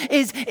world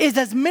is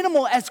as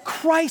minimal as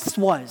Christ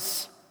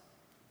was.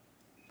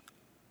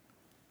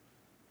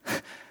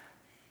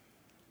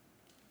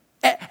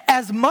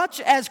 As much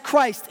as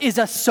Christ is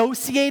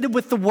associated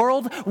with the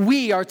world,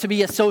 we are to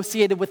be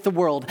associated with the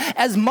world.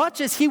 As much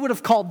as he would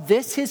have called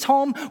this his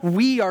home,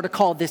 we are to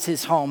call this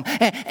his home.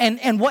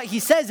 And what he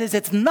says is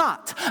it's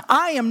not.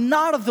 I am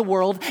not of the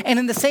world, and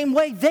in the same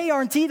way, they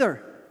aren't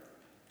either.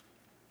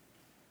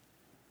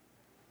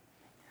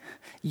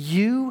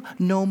 You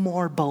no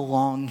more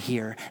belong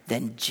here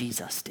than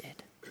Jesus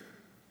did.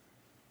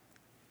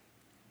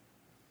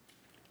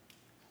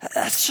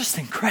 That's just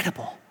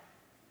incredible.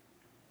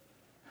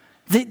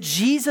 That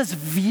Jesus'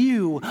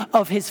 view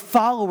of his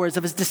followers,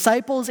 of his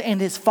disciples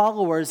and his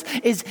followers,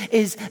 is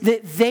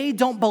that they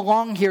don't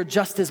belong here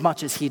just as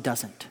much as he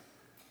doesn't.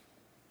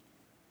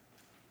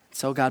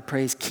 So God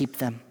prays, keep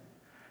them,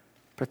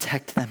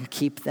 protect them,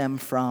 keep them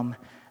from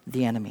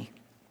the enemy.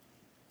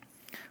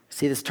 We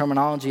see this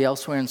terminology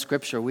elsewhere in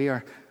Scripture.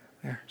 We're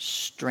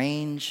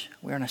strange.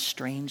 We're in a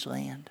strange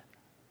land.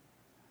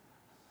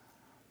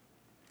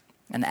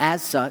 And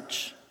as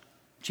such,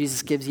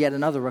 Jesus gives yet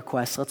another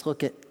request. Let's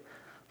look at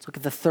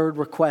the third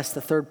request,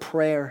 the third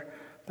prayer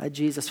by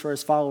Jesus for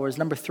his followers.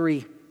 Number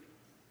 3,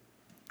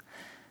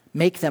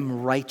 make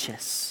them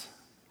righteous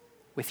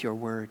with your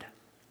word.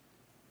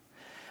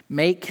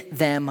 Make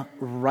them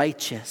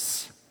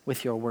righteous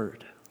with your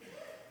word.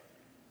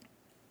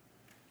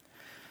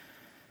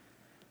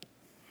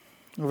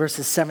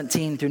 Verses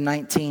 17 through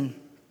 19.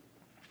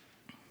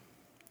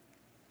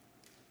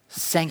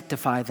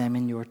 Sanctify them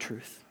in your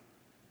truth.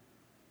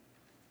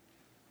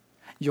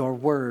 Your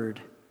word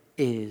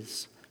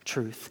is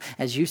truth.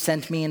 As you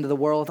sent me into the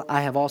world,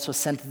 I have also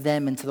sent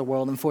them into the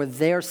world. And for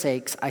their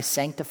sakes, I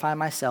sanctify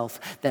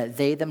myself, that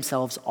they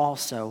themselves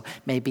also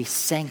may be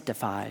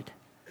sanctified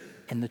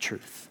in the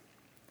truth.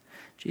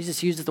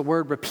 Jesus uses the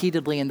word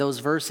repeatedly in those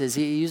verses.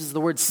 He uses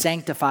the word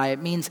sanctify. It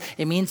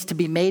means to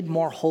be made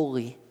more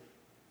holy,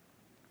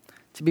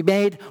 to be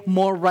made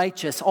more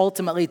righteous,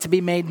 ultimately to be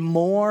made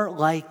more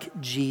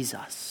like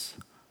Jesus.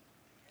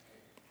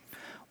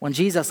 When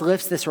Jesus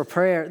lifts this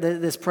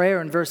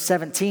prayer in verse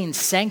 17,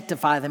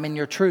 sanctify them in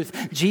your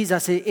truth,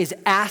 Jesus is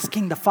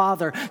asking the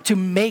Father to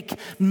make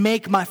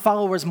my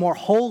followers more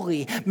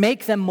holy,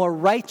 make them more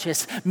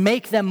righteous,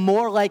 make them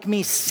more like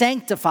me,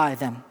 sanctify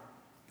them.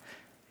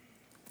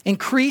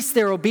 Increase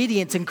their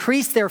obedience,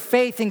 increase their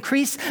faith,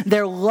 increase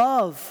their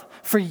love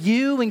for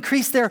you,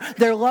 increase their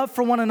love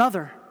for one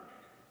another.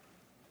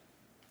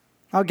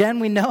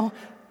 Again, we know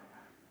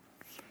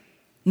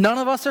none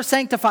of us are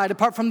sanctified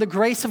apart from the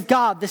grace of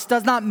God. This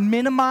does not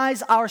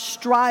minimize our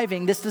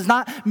striving. This does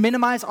not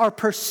minimize our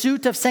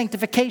pursuit of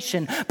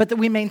sanctification, but that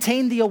we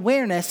maintain the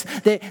awareness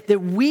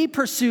that we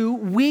pursue,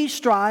 we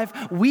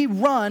strive, we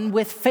run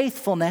with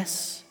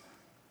faithfulness,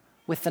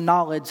 with the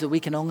knowledge that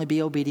we can only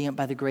be obedient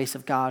by the grace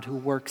of God who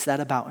works that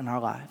about in our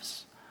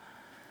lives.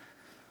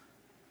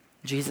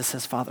 Jesus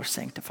says, Father,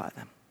 sanctify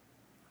them.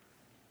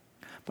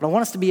 But I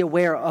want us to be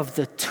aware of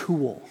the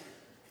tool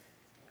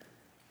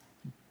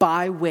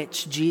by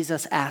which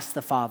Jesus asked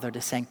the Father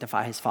to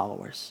sanctify his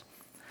followers.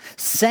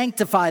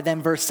 Sanctify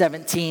them, verse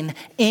 17,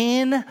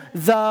 in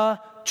the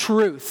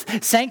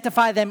truth.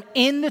 Sanctify them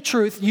in the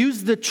truth.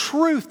 Use the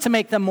truth to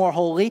make them more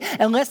holy.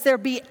 Unless there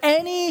be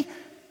any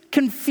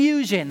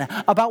confusion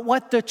about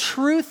what the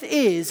truth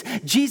is,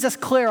 Jesus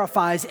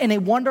clarifies in a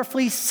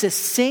wonderfully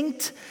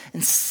succinct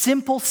and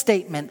simple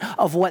statement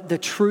of what the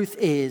truth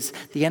is.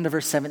 The end of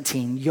verse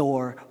 17,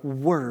 your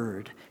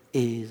word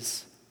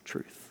is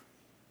truth.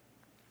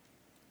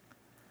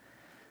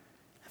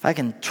 If I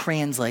can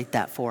translate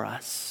that for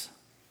us,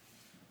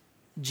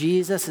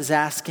 Jesus is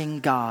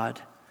asking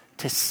God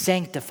to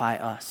sanctify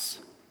us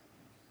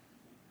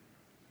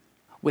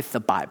with the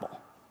Bible.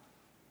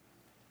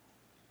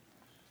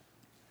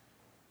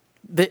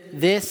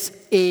 This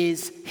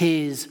is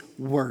his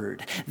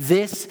word.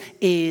 This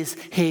is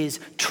his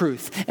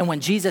truth. And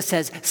when Jesus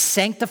says,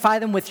 sanctify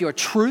them with your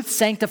truth,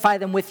 sanctify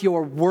them with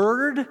your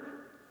word,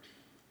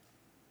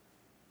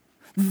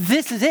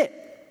 this is it.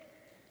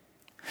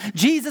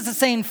 Jesus is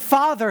saying,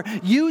 Father,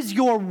 use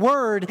your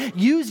word,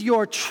 use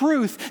your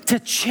truth to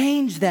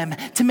change them,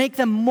 to make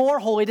them more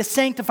holy, to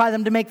sanctify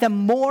them, to make them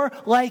more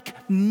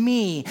like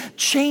me.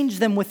 Change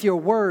them with your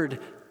word.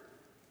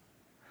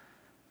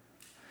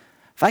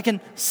 If I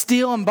can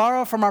steal and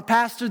borrow from our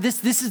pastor,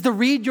 this is the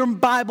read your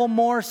Bible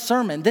more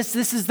sermon. This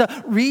is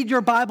the read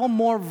your Bible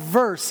more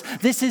verse.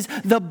 This is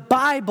the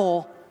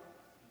Bible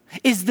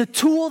is the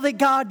tool that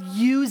God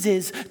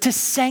uses to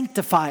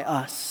sanctify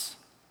us.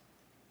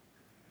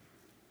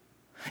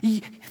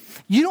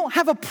 You don't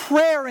have a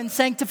prayer in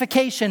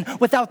sanctification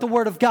without the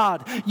Word of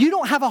God. You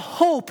don't have a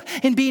hope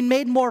in being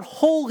made more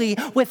holy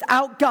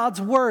without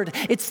God's Word.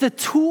 It's the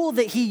tool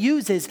that he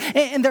uses.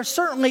 And there's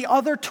certainly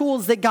other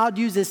tools that God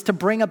uses to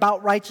bring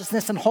about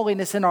righteousness and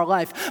holiness in our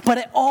life. But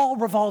it all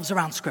revolves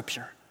around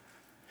Scripture.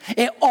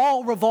 It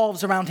all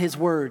revolves around his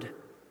Word.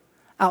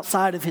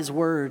 Outside of his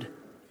Word,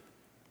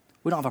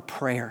 we don't have a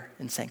prayer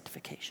in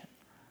sanctification.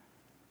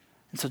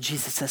 And so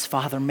Jesus says,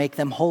 Father, make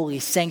them holy,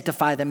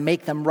 sanctify them,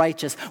 make them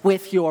righteous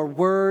with your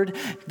word.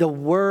 The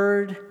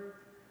word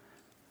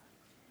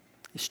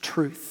is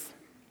truth,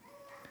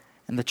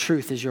 and the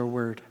truth is your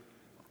word.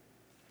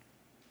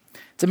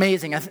 It's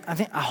amazing.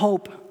 I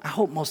hope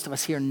most of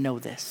us here know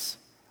this,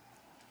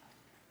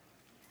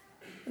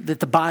 that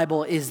the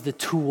Bible is the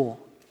tool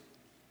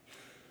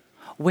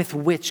with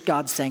which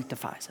God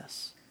sanctifies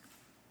us.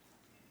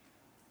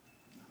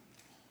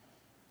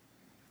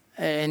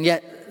 And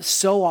yet,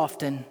 so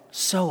often,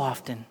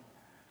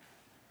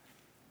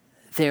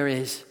 there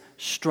is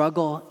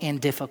struggle and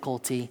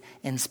difficulty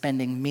in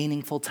spending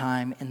meaningful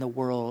time in the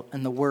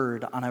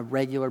Word on a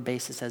regular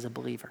basis as a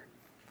believer.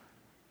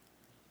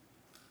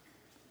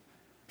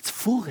 It's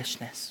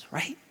foolishness,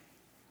 right?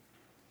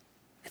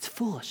 It's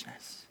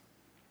foolishness.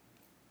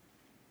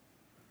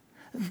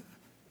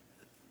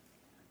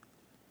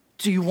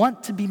 Do you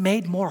want to be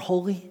made more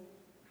holy?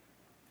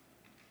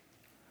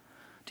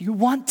 Do you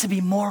want to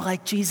be more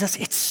like Jesus?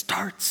 It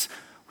starts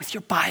with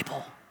your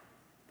Bible.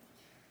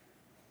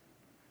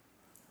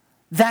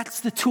 That's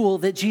the tool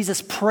that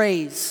Jesus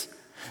prays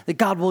that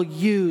God will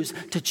use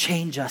to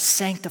change us.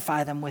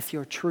 Sanctify them with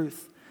your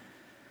truth.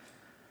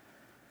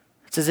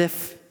 It's as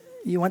if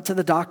you went to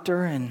the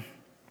doctor and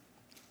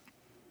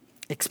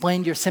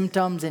explained your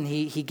symptoms and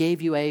he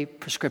gave you a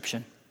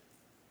prescription.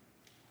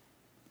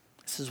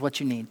 This is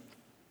what you need.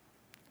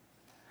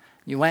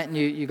 You went and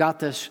you got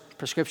this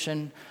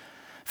prescription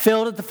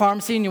filled at the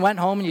pharmacy, and you went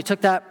home and you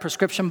took that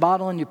prescription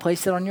bottle and you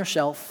placed it on your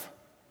shelf.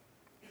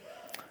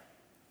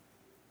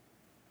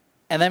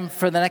 And then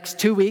for the next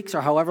 2 weeks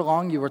or however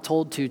long you were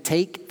told to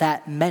take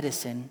that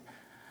medicine,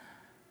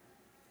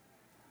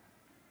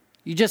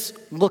 you just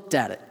looked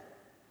at it,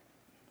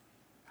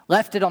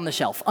 left it on the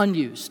shelf,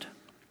 unused.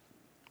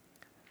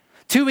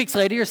 2 weeks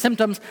later, your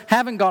symptoms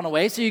haven't gone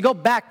away, so you go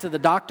back to the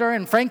doctor,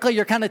 and frankly,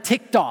 you're kind of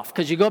ticked off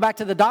because you go back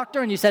to the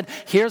doctor and you said,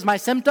 here's my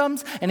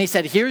symptoms, and he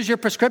said, here's your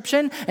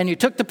prescription, and you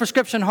took the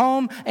prescription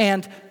home,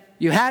 and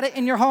you had it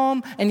in your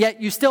home, and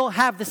yet you still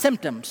have the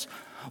symptoms.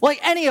 Like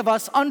any of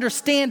us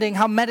understanding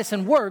how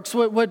medicine works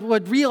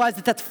would realize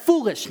that that's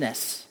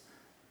foolishness.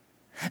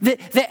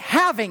 That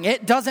having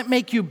it doesn't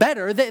make you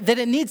better, that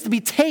it needs to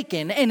be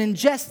taken and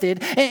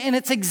ingested, and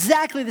it's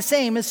exactly the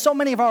same as so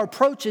many of our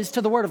approaches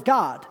to the Word of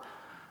God.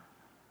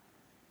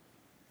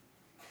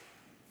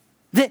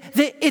 That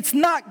it's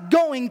not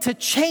going to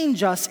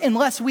change us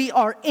unless we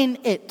are in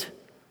it.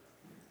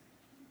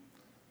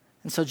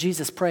 And so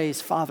Jesus prays,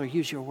 Father,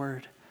 use your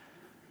word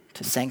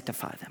to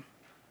sanctify them.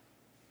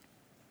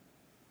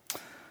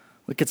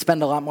 We could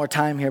spend a lot more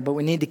time here, but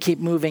we need to keep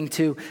moving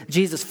to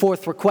Jesus'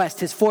 fourth request.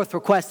 His fourth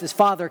request is,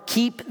 Father,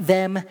 keep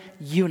them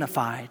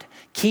unified.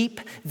 Keep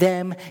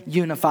them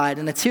unified.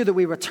 And it's here that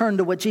we return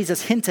to what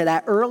Jesus hinted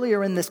at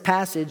earlier in this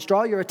passage.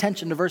 Draw your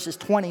attention to verses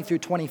 20 through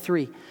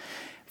 23.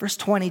 Verse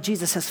 20,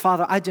 Jesus says,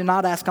 Father, I do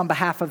not ask on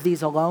behalf of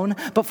these alone,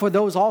 but for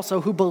those also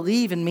who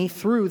believe in me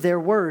through their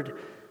word,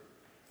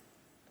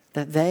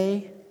 that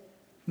they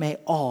may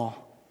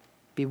all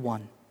be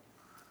one.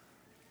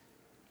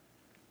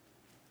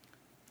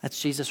 That's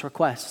Jesus'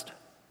 request.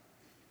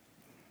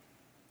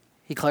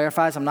 He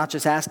clarifies, I'm not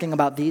just asking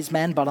about these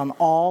men, but on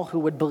all who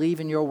would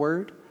believe in your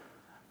word.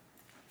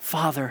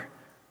 Father,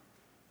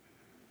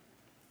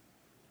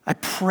 I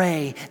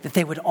pray that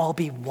they would all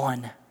be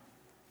one.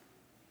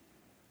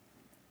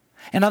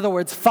 In other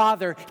words,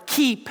 Father,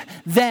 keep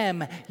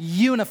them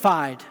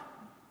unified.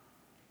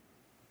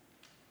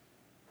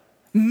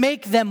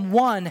 Make them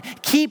one.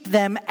 Keep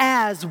them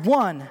as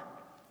one.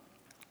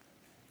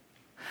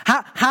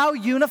 How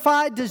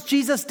unified does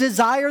Jesus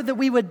desire that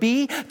we would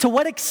be? To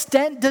what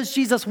extent does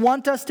Jesus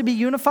want us to be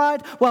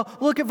unified? Well,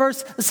 look at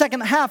the second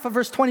half of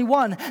verse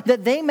 21.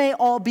 That they may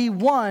all be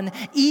one,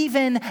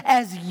 even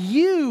as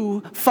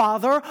you,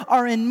 Father,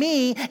 are in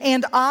me,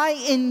 and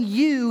I in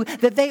you,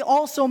 that they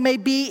also may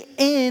be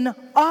in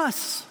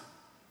us.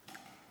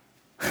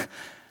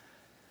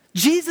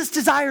 Jesus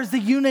desires the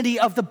unity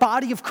of the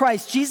body of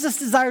Christ. Jesus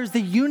desires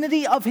the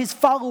unity of his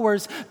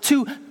followers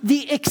to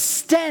the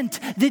extent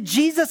that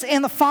Jesus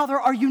and the Father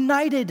are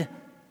united.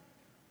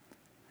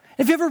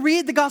 If you ever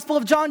read the Gospel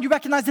of John, you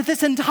recognize that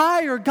this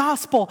entire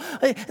gospel,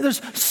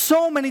 there's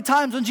so many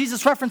times when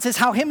Jesus references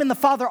how him and the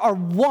Father are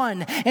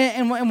one.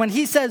 And when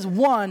he says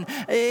one,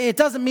 it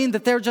doesn't mean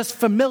that they're just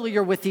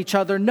familiar with each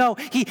other. No,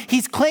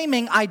 he's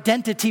claiming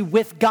identity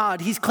with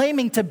God. He's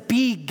claiming to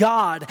be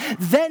God.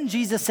 Then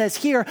Jesus says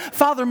here,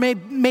 Father,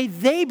 may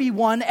they be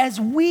one as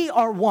we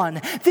are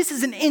one. This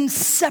is an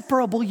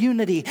inseparable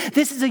unity.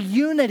 This is a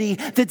unity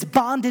that's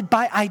bonded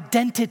by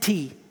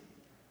identity.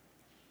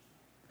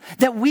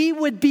 That we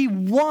would be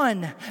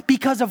one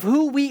because of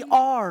who we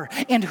are.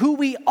 And who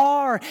we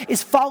are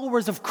is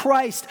followers of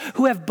Christ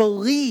who have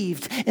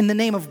believed in the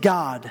name of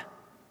God.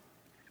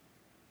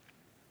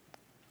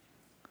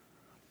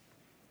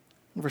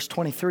 Verse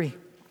 23.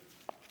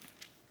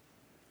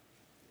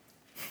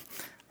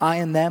 I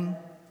and them,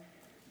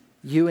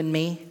 you and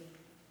me,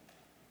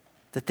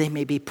 that they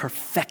may be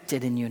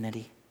perfected in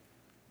unity.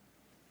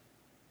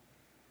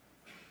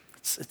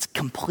 It's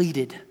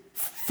completed,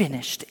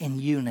 finished in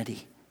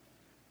unity.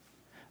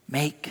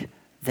 Make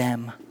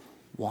them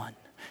one.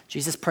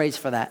 Jesus prays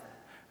for that.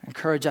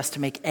 Encourage us to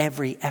make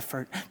every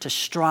effort, to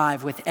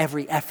strive with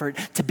every effort,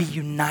 to be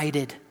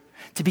united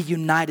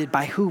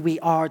by who we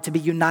are, to be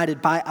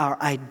united by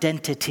our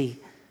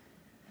identity,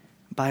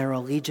 by our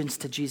allegiance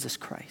to Jesus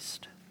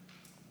Christ.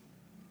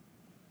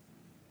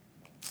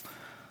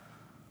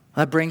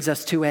 That brings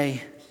us to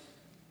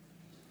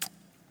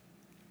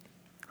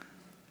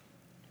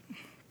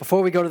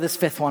before we go to this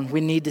fifth one, we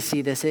need to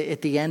see this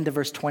at the end of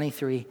verse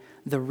 23.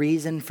 The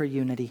reason for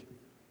unity.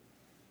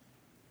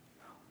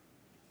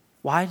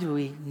 Why do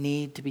we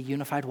need to be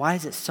unified? Why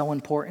is it so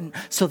important?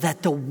 So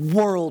that the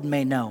world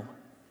may know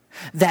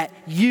that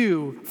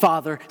you,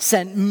 Father,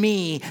 sent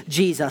me,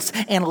 Jesus,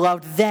 and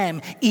loved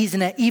them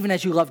even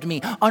as you loved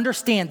me.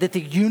 Understand that the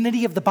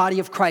unity of the body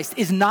of Christ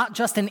is not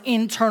just an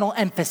internal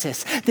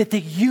emphasis, that the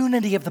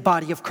unity of the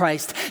body of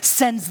Christ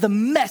sends the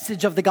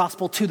message of the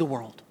gospel to the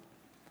world.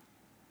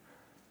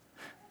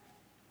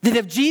 That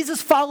if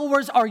Jesus'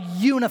 followers are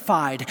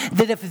unified,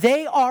 that if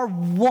they are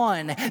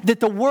one,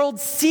 that the world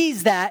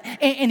sees that,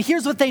 and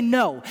here's what they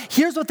know.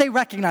 Here's what they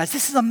recognize.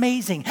 This is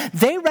amazing.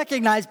 They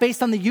recognize,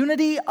 based on the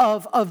unity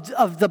of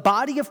the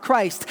body of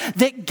Christ,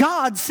 that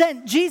God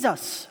sent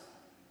Jesus.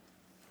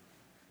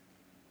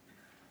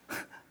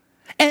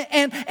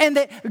 And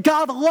that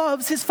God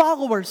loves his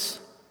followers.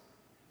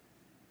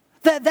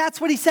 That's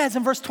what he says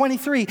in verse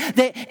 23.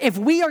 That if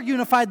we are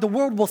unified, the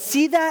world will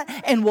see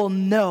that and will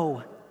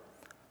know.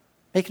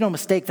 Make no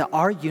mistake that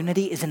our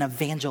unity is an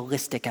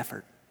evangelistic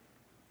effort.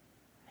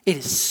 It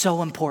is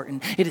so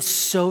important. It is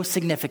so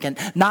significant,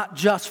 not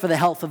just for the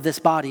health of this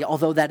body,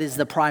 although that is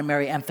the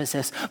primary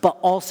emphasis, but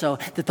also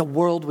that the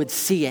world would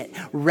see it,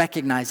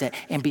 recognize it,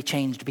 and be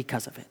changed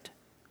because of it.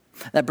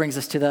 That brings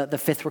us to the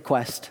fifth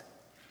request.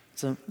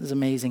 It's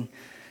amazing.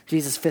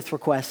 Jesus' fifth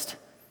request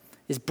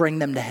is bring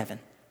them to heaven.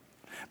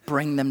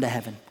 Bring them to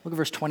heaven. Look at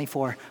verse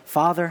 24.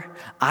 Father,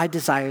 I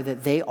desire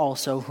that they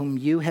also, whom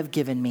you have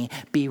given me,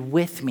 be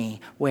with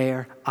me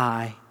where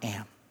I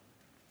am.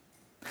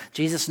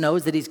 Jesus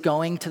knows that he's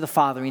going to the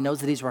Father. He knows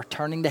that he's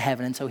returning to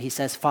heaven. And so he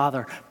says,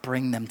 Father,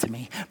 bring them to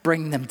me.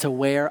 Bring them to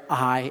where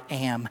I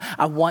am.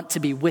 I want to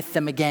be with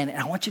them again.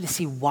 And I want you to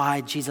see why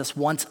Jesus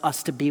wants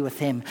us to be with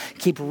him.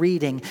 Keep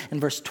reading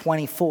in verse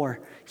 24.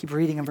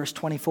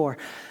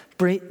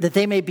 That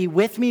they may be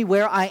with me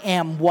where I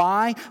am.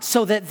 Why?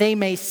 So that they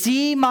may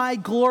see my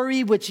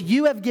glory which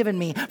you have given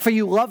me, for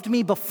you loved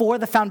me before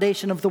the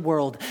foundation of the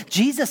world.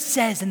 Jesus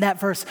says in that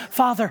verse,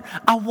 Father,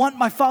 I want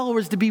my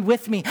followers to be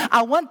with me.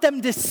 I want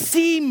them to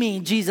see me,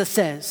 Jesus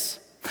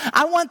says.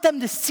 I want them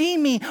to see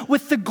me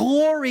with the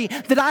glory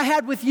that I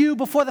had with you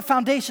before the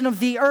foundation of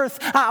the earth.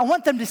 I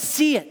want them to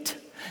see it.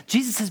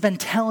 Jesus has been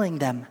telling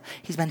them.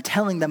 He's been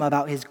telling them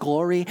about his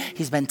glory.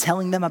 He's been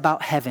telling them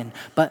about heaven.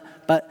 But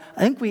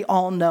I think we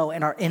all know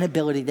in our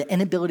inability, the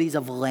inabilities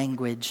of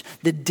language,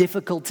 the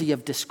difficulty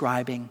of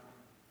describing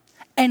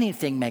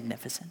anything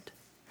magnificent.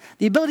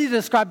 The ability to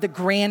describe the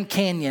Grand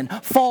Canyon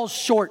falls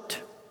short.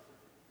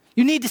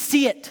 You need to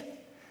see it.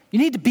 You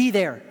need to be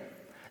there.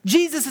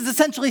 Jesus is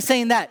essentially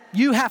saying that.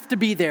 You have to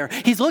be there.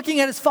 He's looking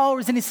at his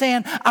followers and he's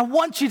saying, I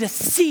want you to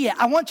see it.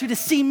 I want you to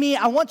see me.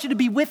 I want you to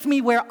be with me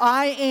where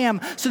I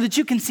am so that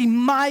you can see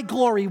my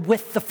glory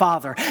with the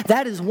Father.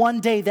 That is one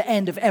day the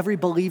end of every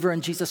believer in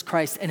Jesus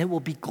Christ, and it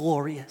will be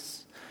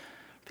glorious.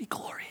 Be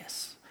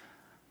glorious.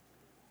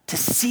 To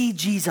see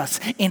Jesus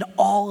in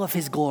all of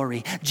his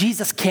glory.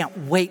 Jesus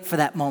can't wait for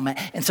that moment.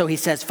 And so he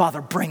says, Father,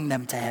 bring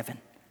them to heaven.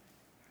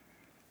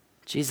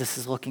 Jesus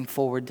is looking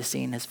forward to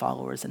seeing his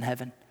followers in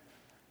heaven,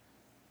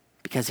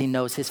 because he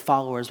knows his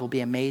followers will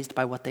be amazed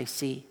by what they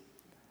see.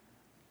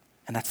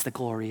 And that's the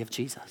glory of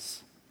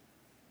Jesus.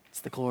 It's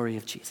the glory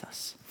of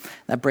Jesus.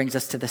 That brings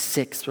us to the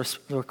sixth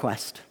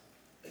request.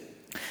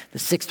 The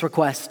sixth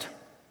request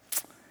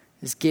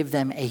is give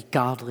them a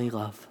godly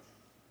love.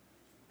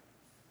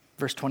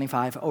 Verse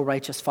 25, O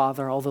righteous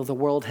Father, although the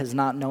world has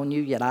not known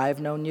you, yet I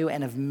have known you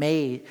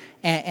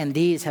and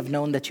these have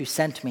known that you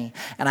sent me.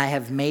 And I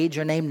have made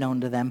your name known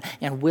to them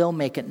and will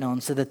make it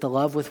known so that the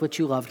love with which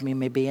you loved me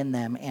may be in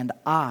them and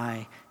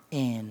I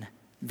in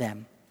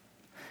them.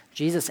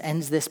 Jesus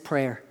ends this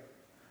prayer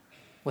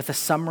with a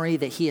summary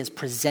that he has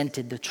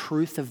presented the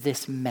truth of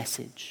this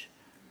message,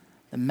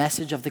 the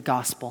message of the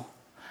gospel.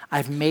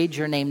 I've made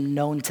your name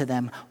known to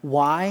them.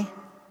 Why?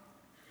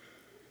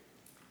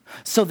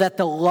 So that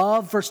the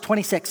love, verse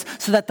 26,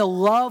 so that the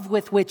love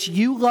with which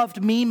you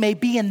loved me may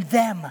be in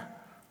them.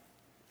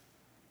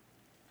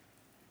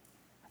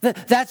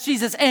 That's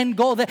Jesus' end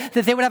goal, that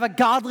they would have a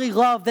godly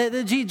love.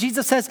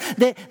 Jesus says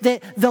that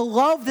the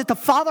love that the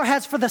Father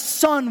has for the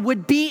Son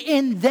would be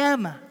in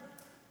them.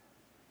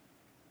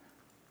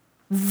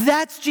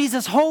 That's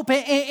Jesus' hope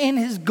in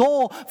his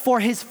goal for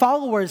his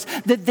followers,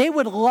 that they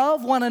would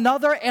love one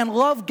another and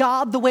love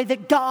God the way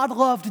that God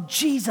loved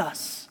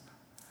Jesus.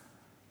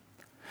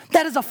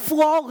 That is a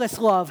flawless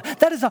love.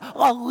 That is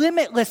a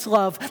limitless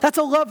love. That's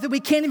a love that we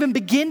can't even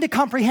begin to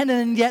comprehend,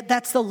 and yet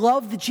that's the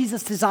love that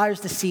Jesus desires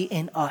to see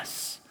in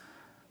us.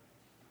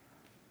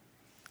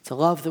 It's a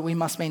love that we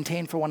must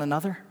maintain for one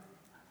another.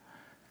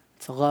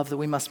 It's a love that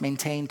we must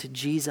maintain to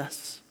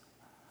Jesus.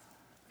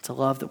 It's a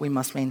love that we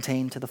must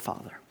maintain to the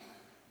Father.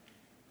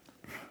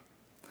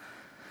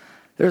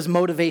 There's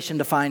motivation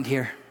to find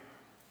here.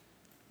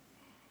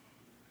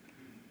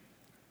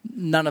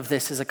 None of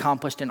this is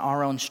accomplished in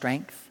our own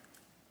strength,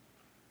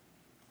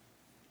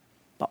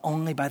 but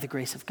only by the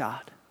grace of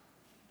God.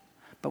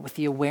 But with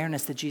the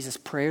awareness that Jesus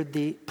prayed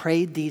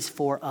these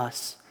for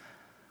us,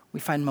 we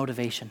find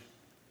motivation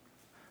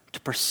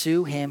to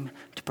pursue him,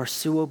 to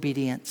pursue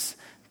obedience,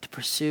 to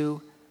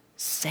pursue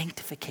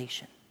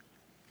sanctification,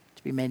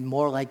 to be made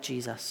more like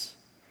Jesus,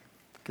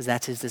 because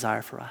that's his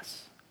desire for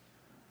us.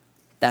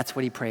 That's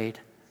what he prayed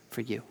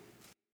for you.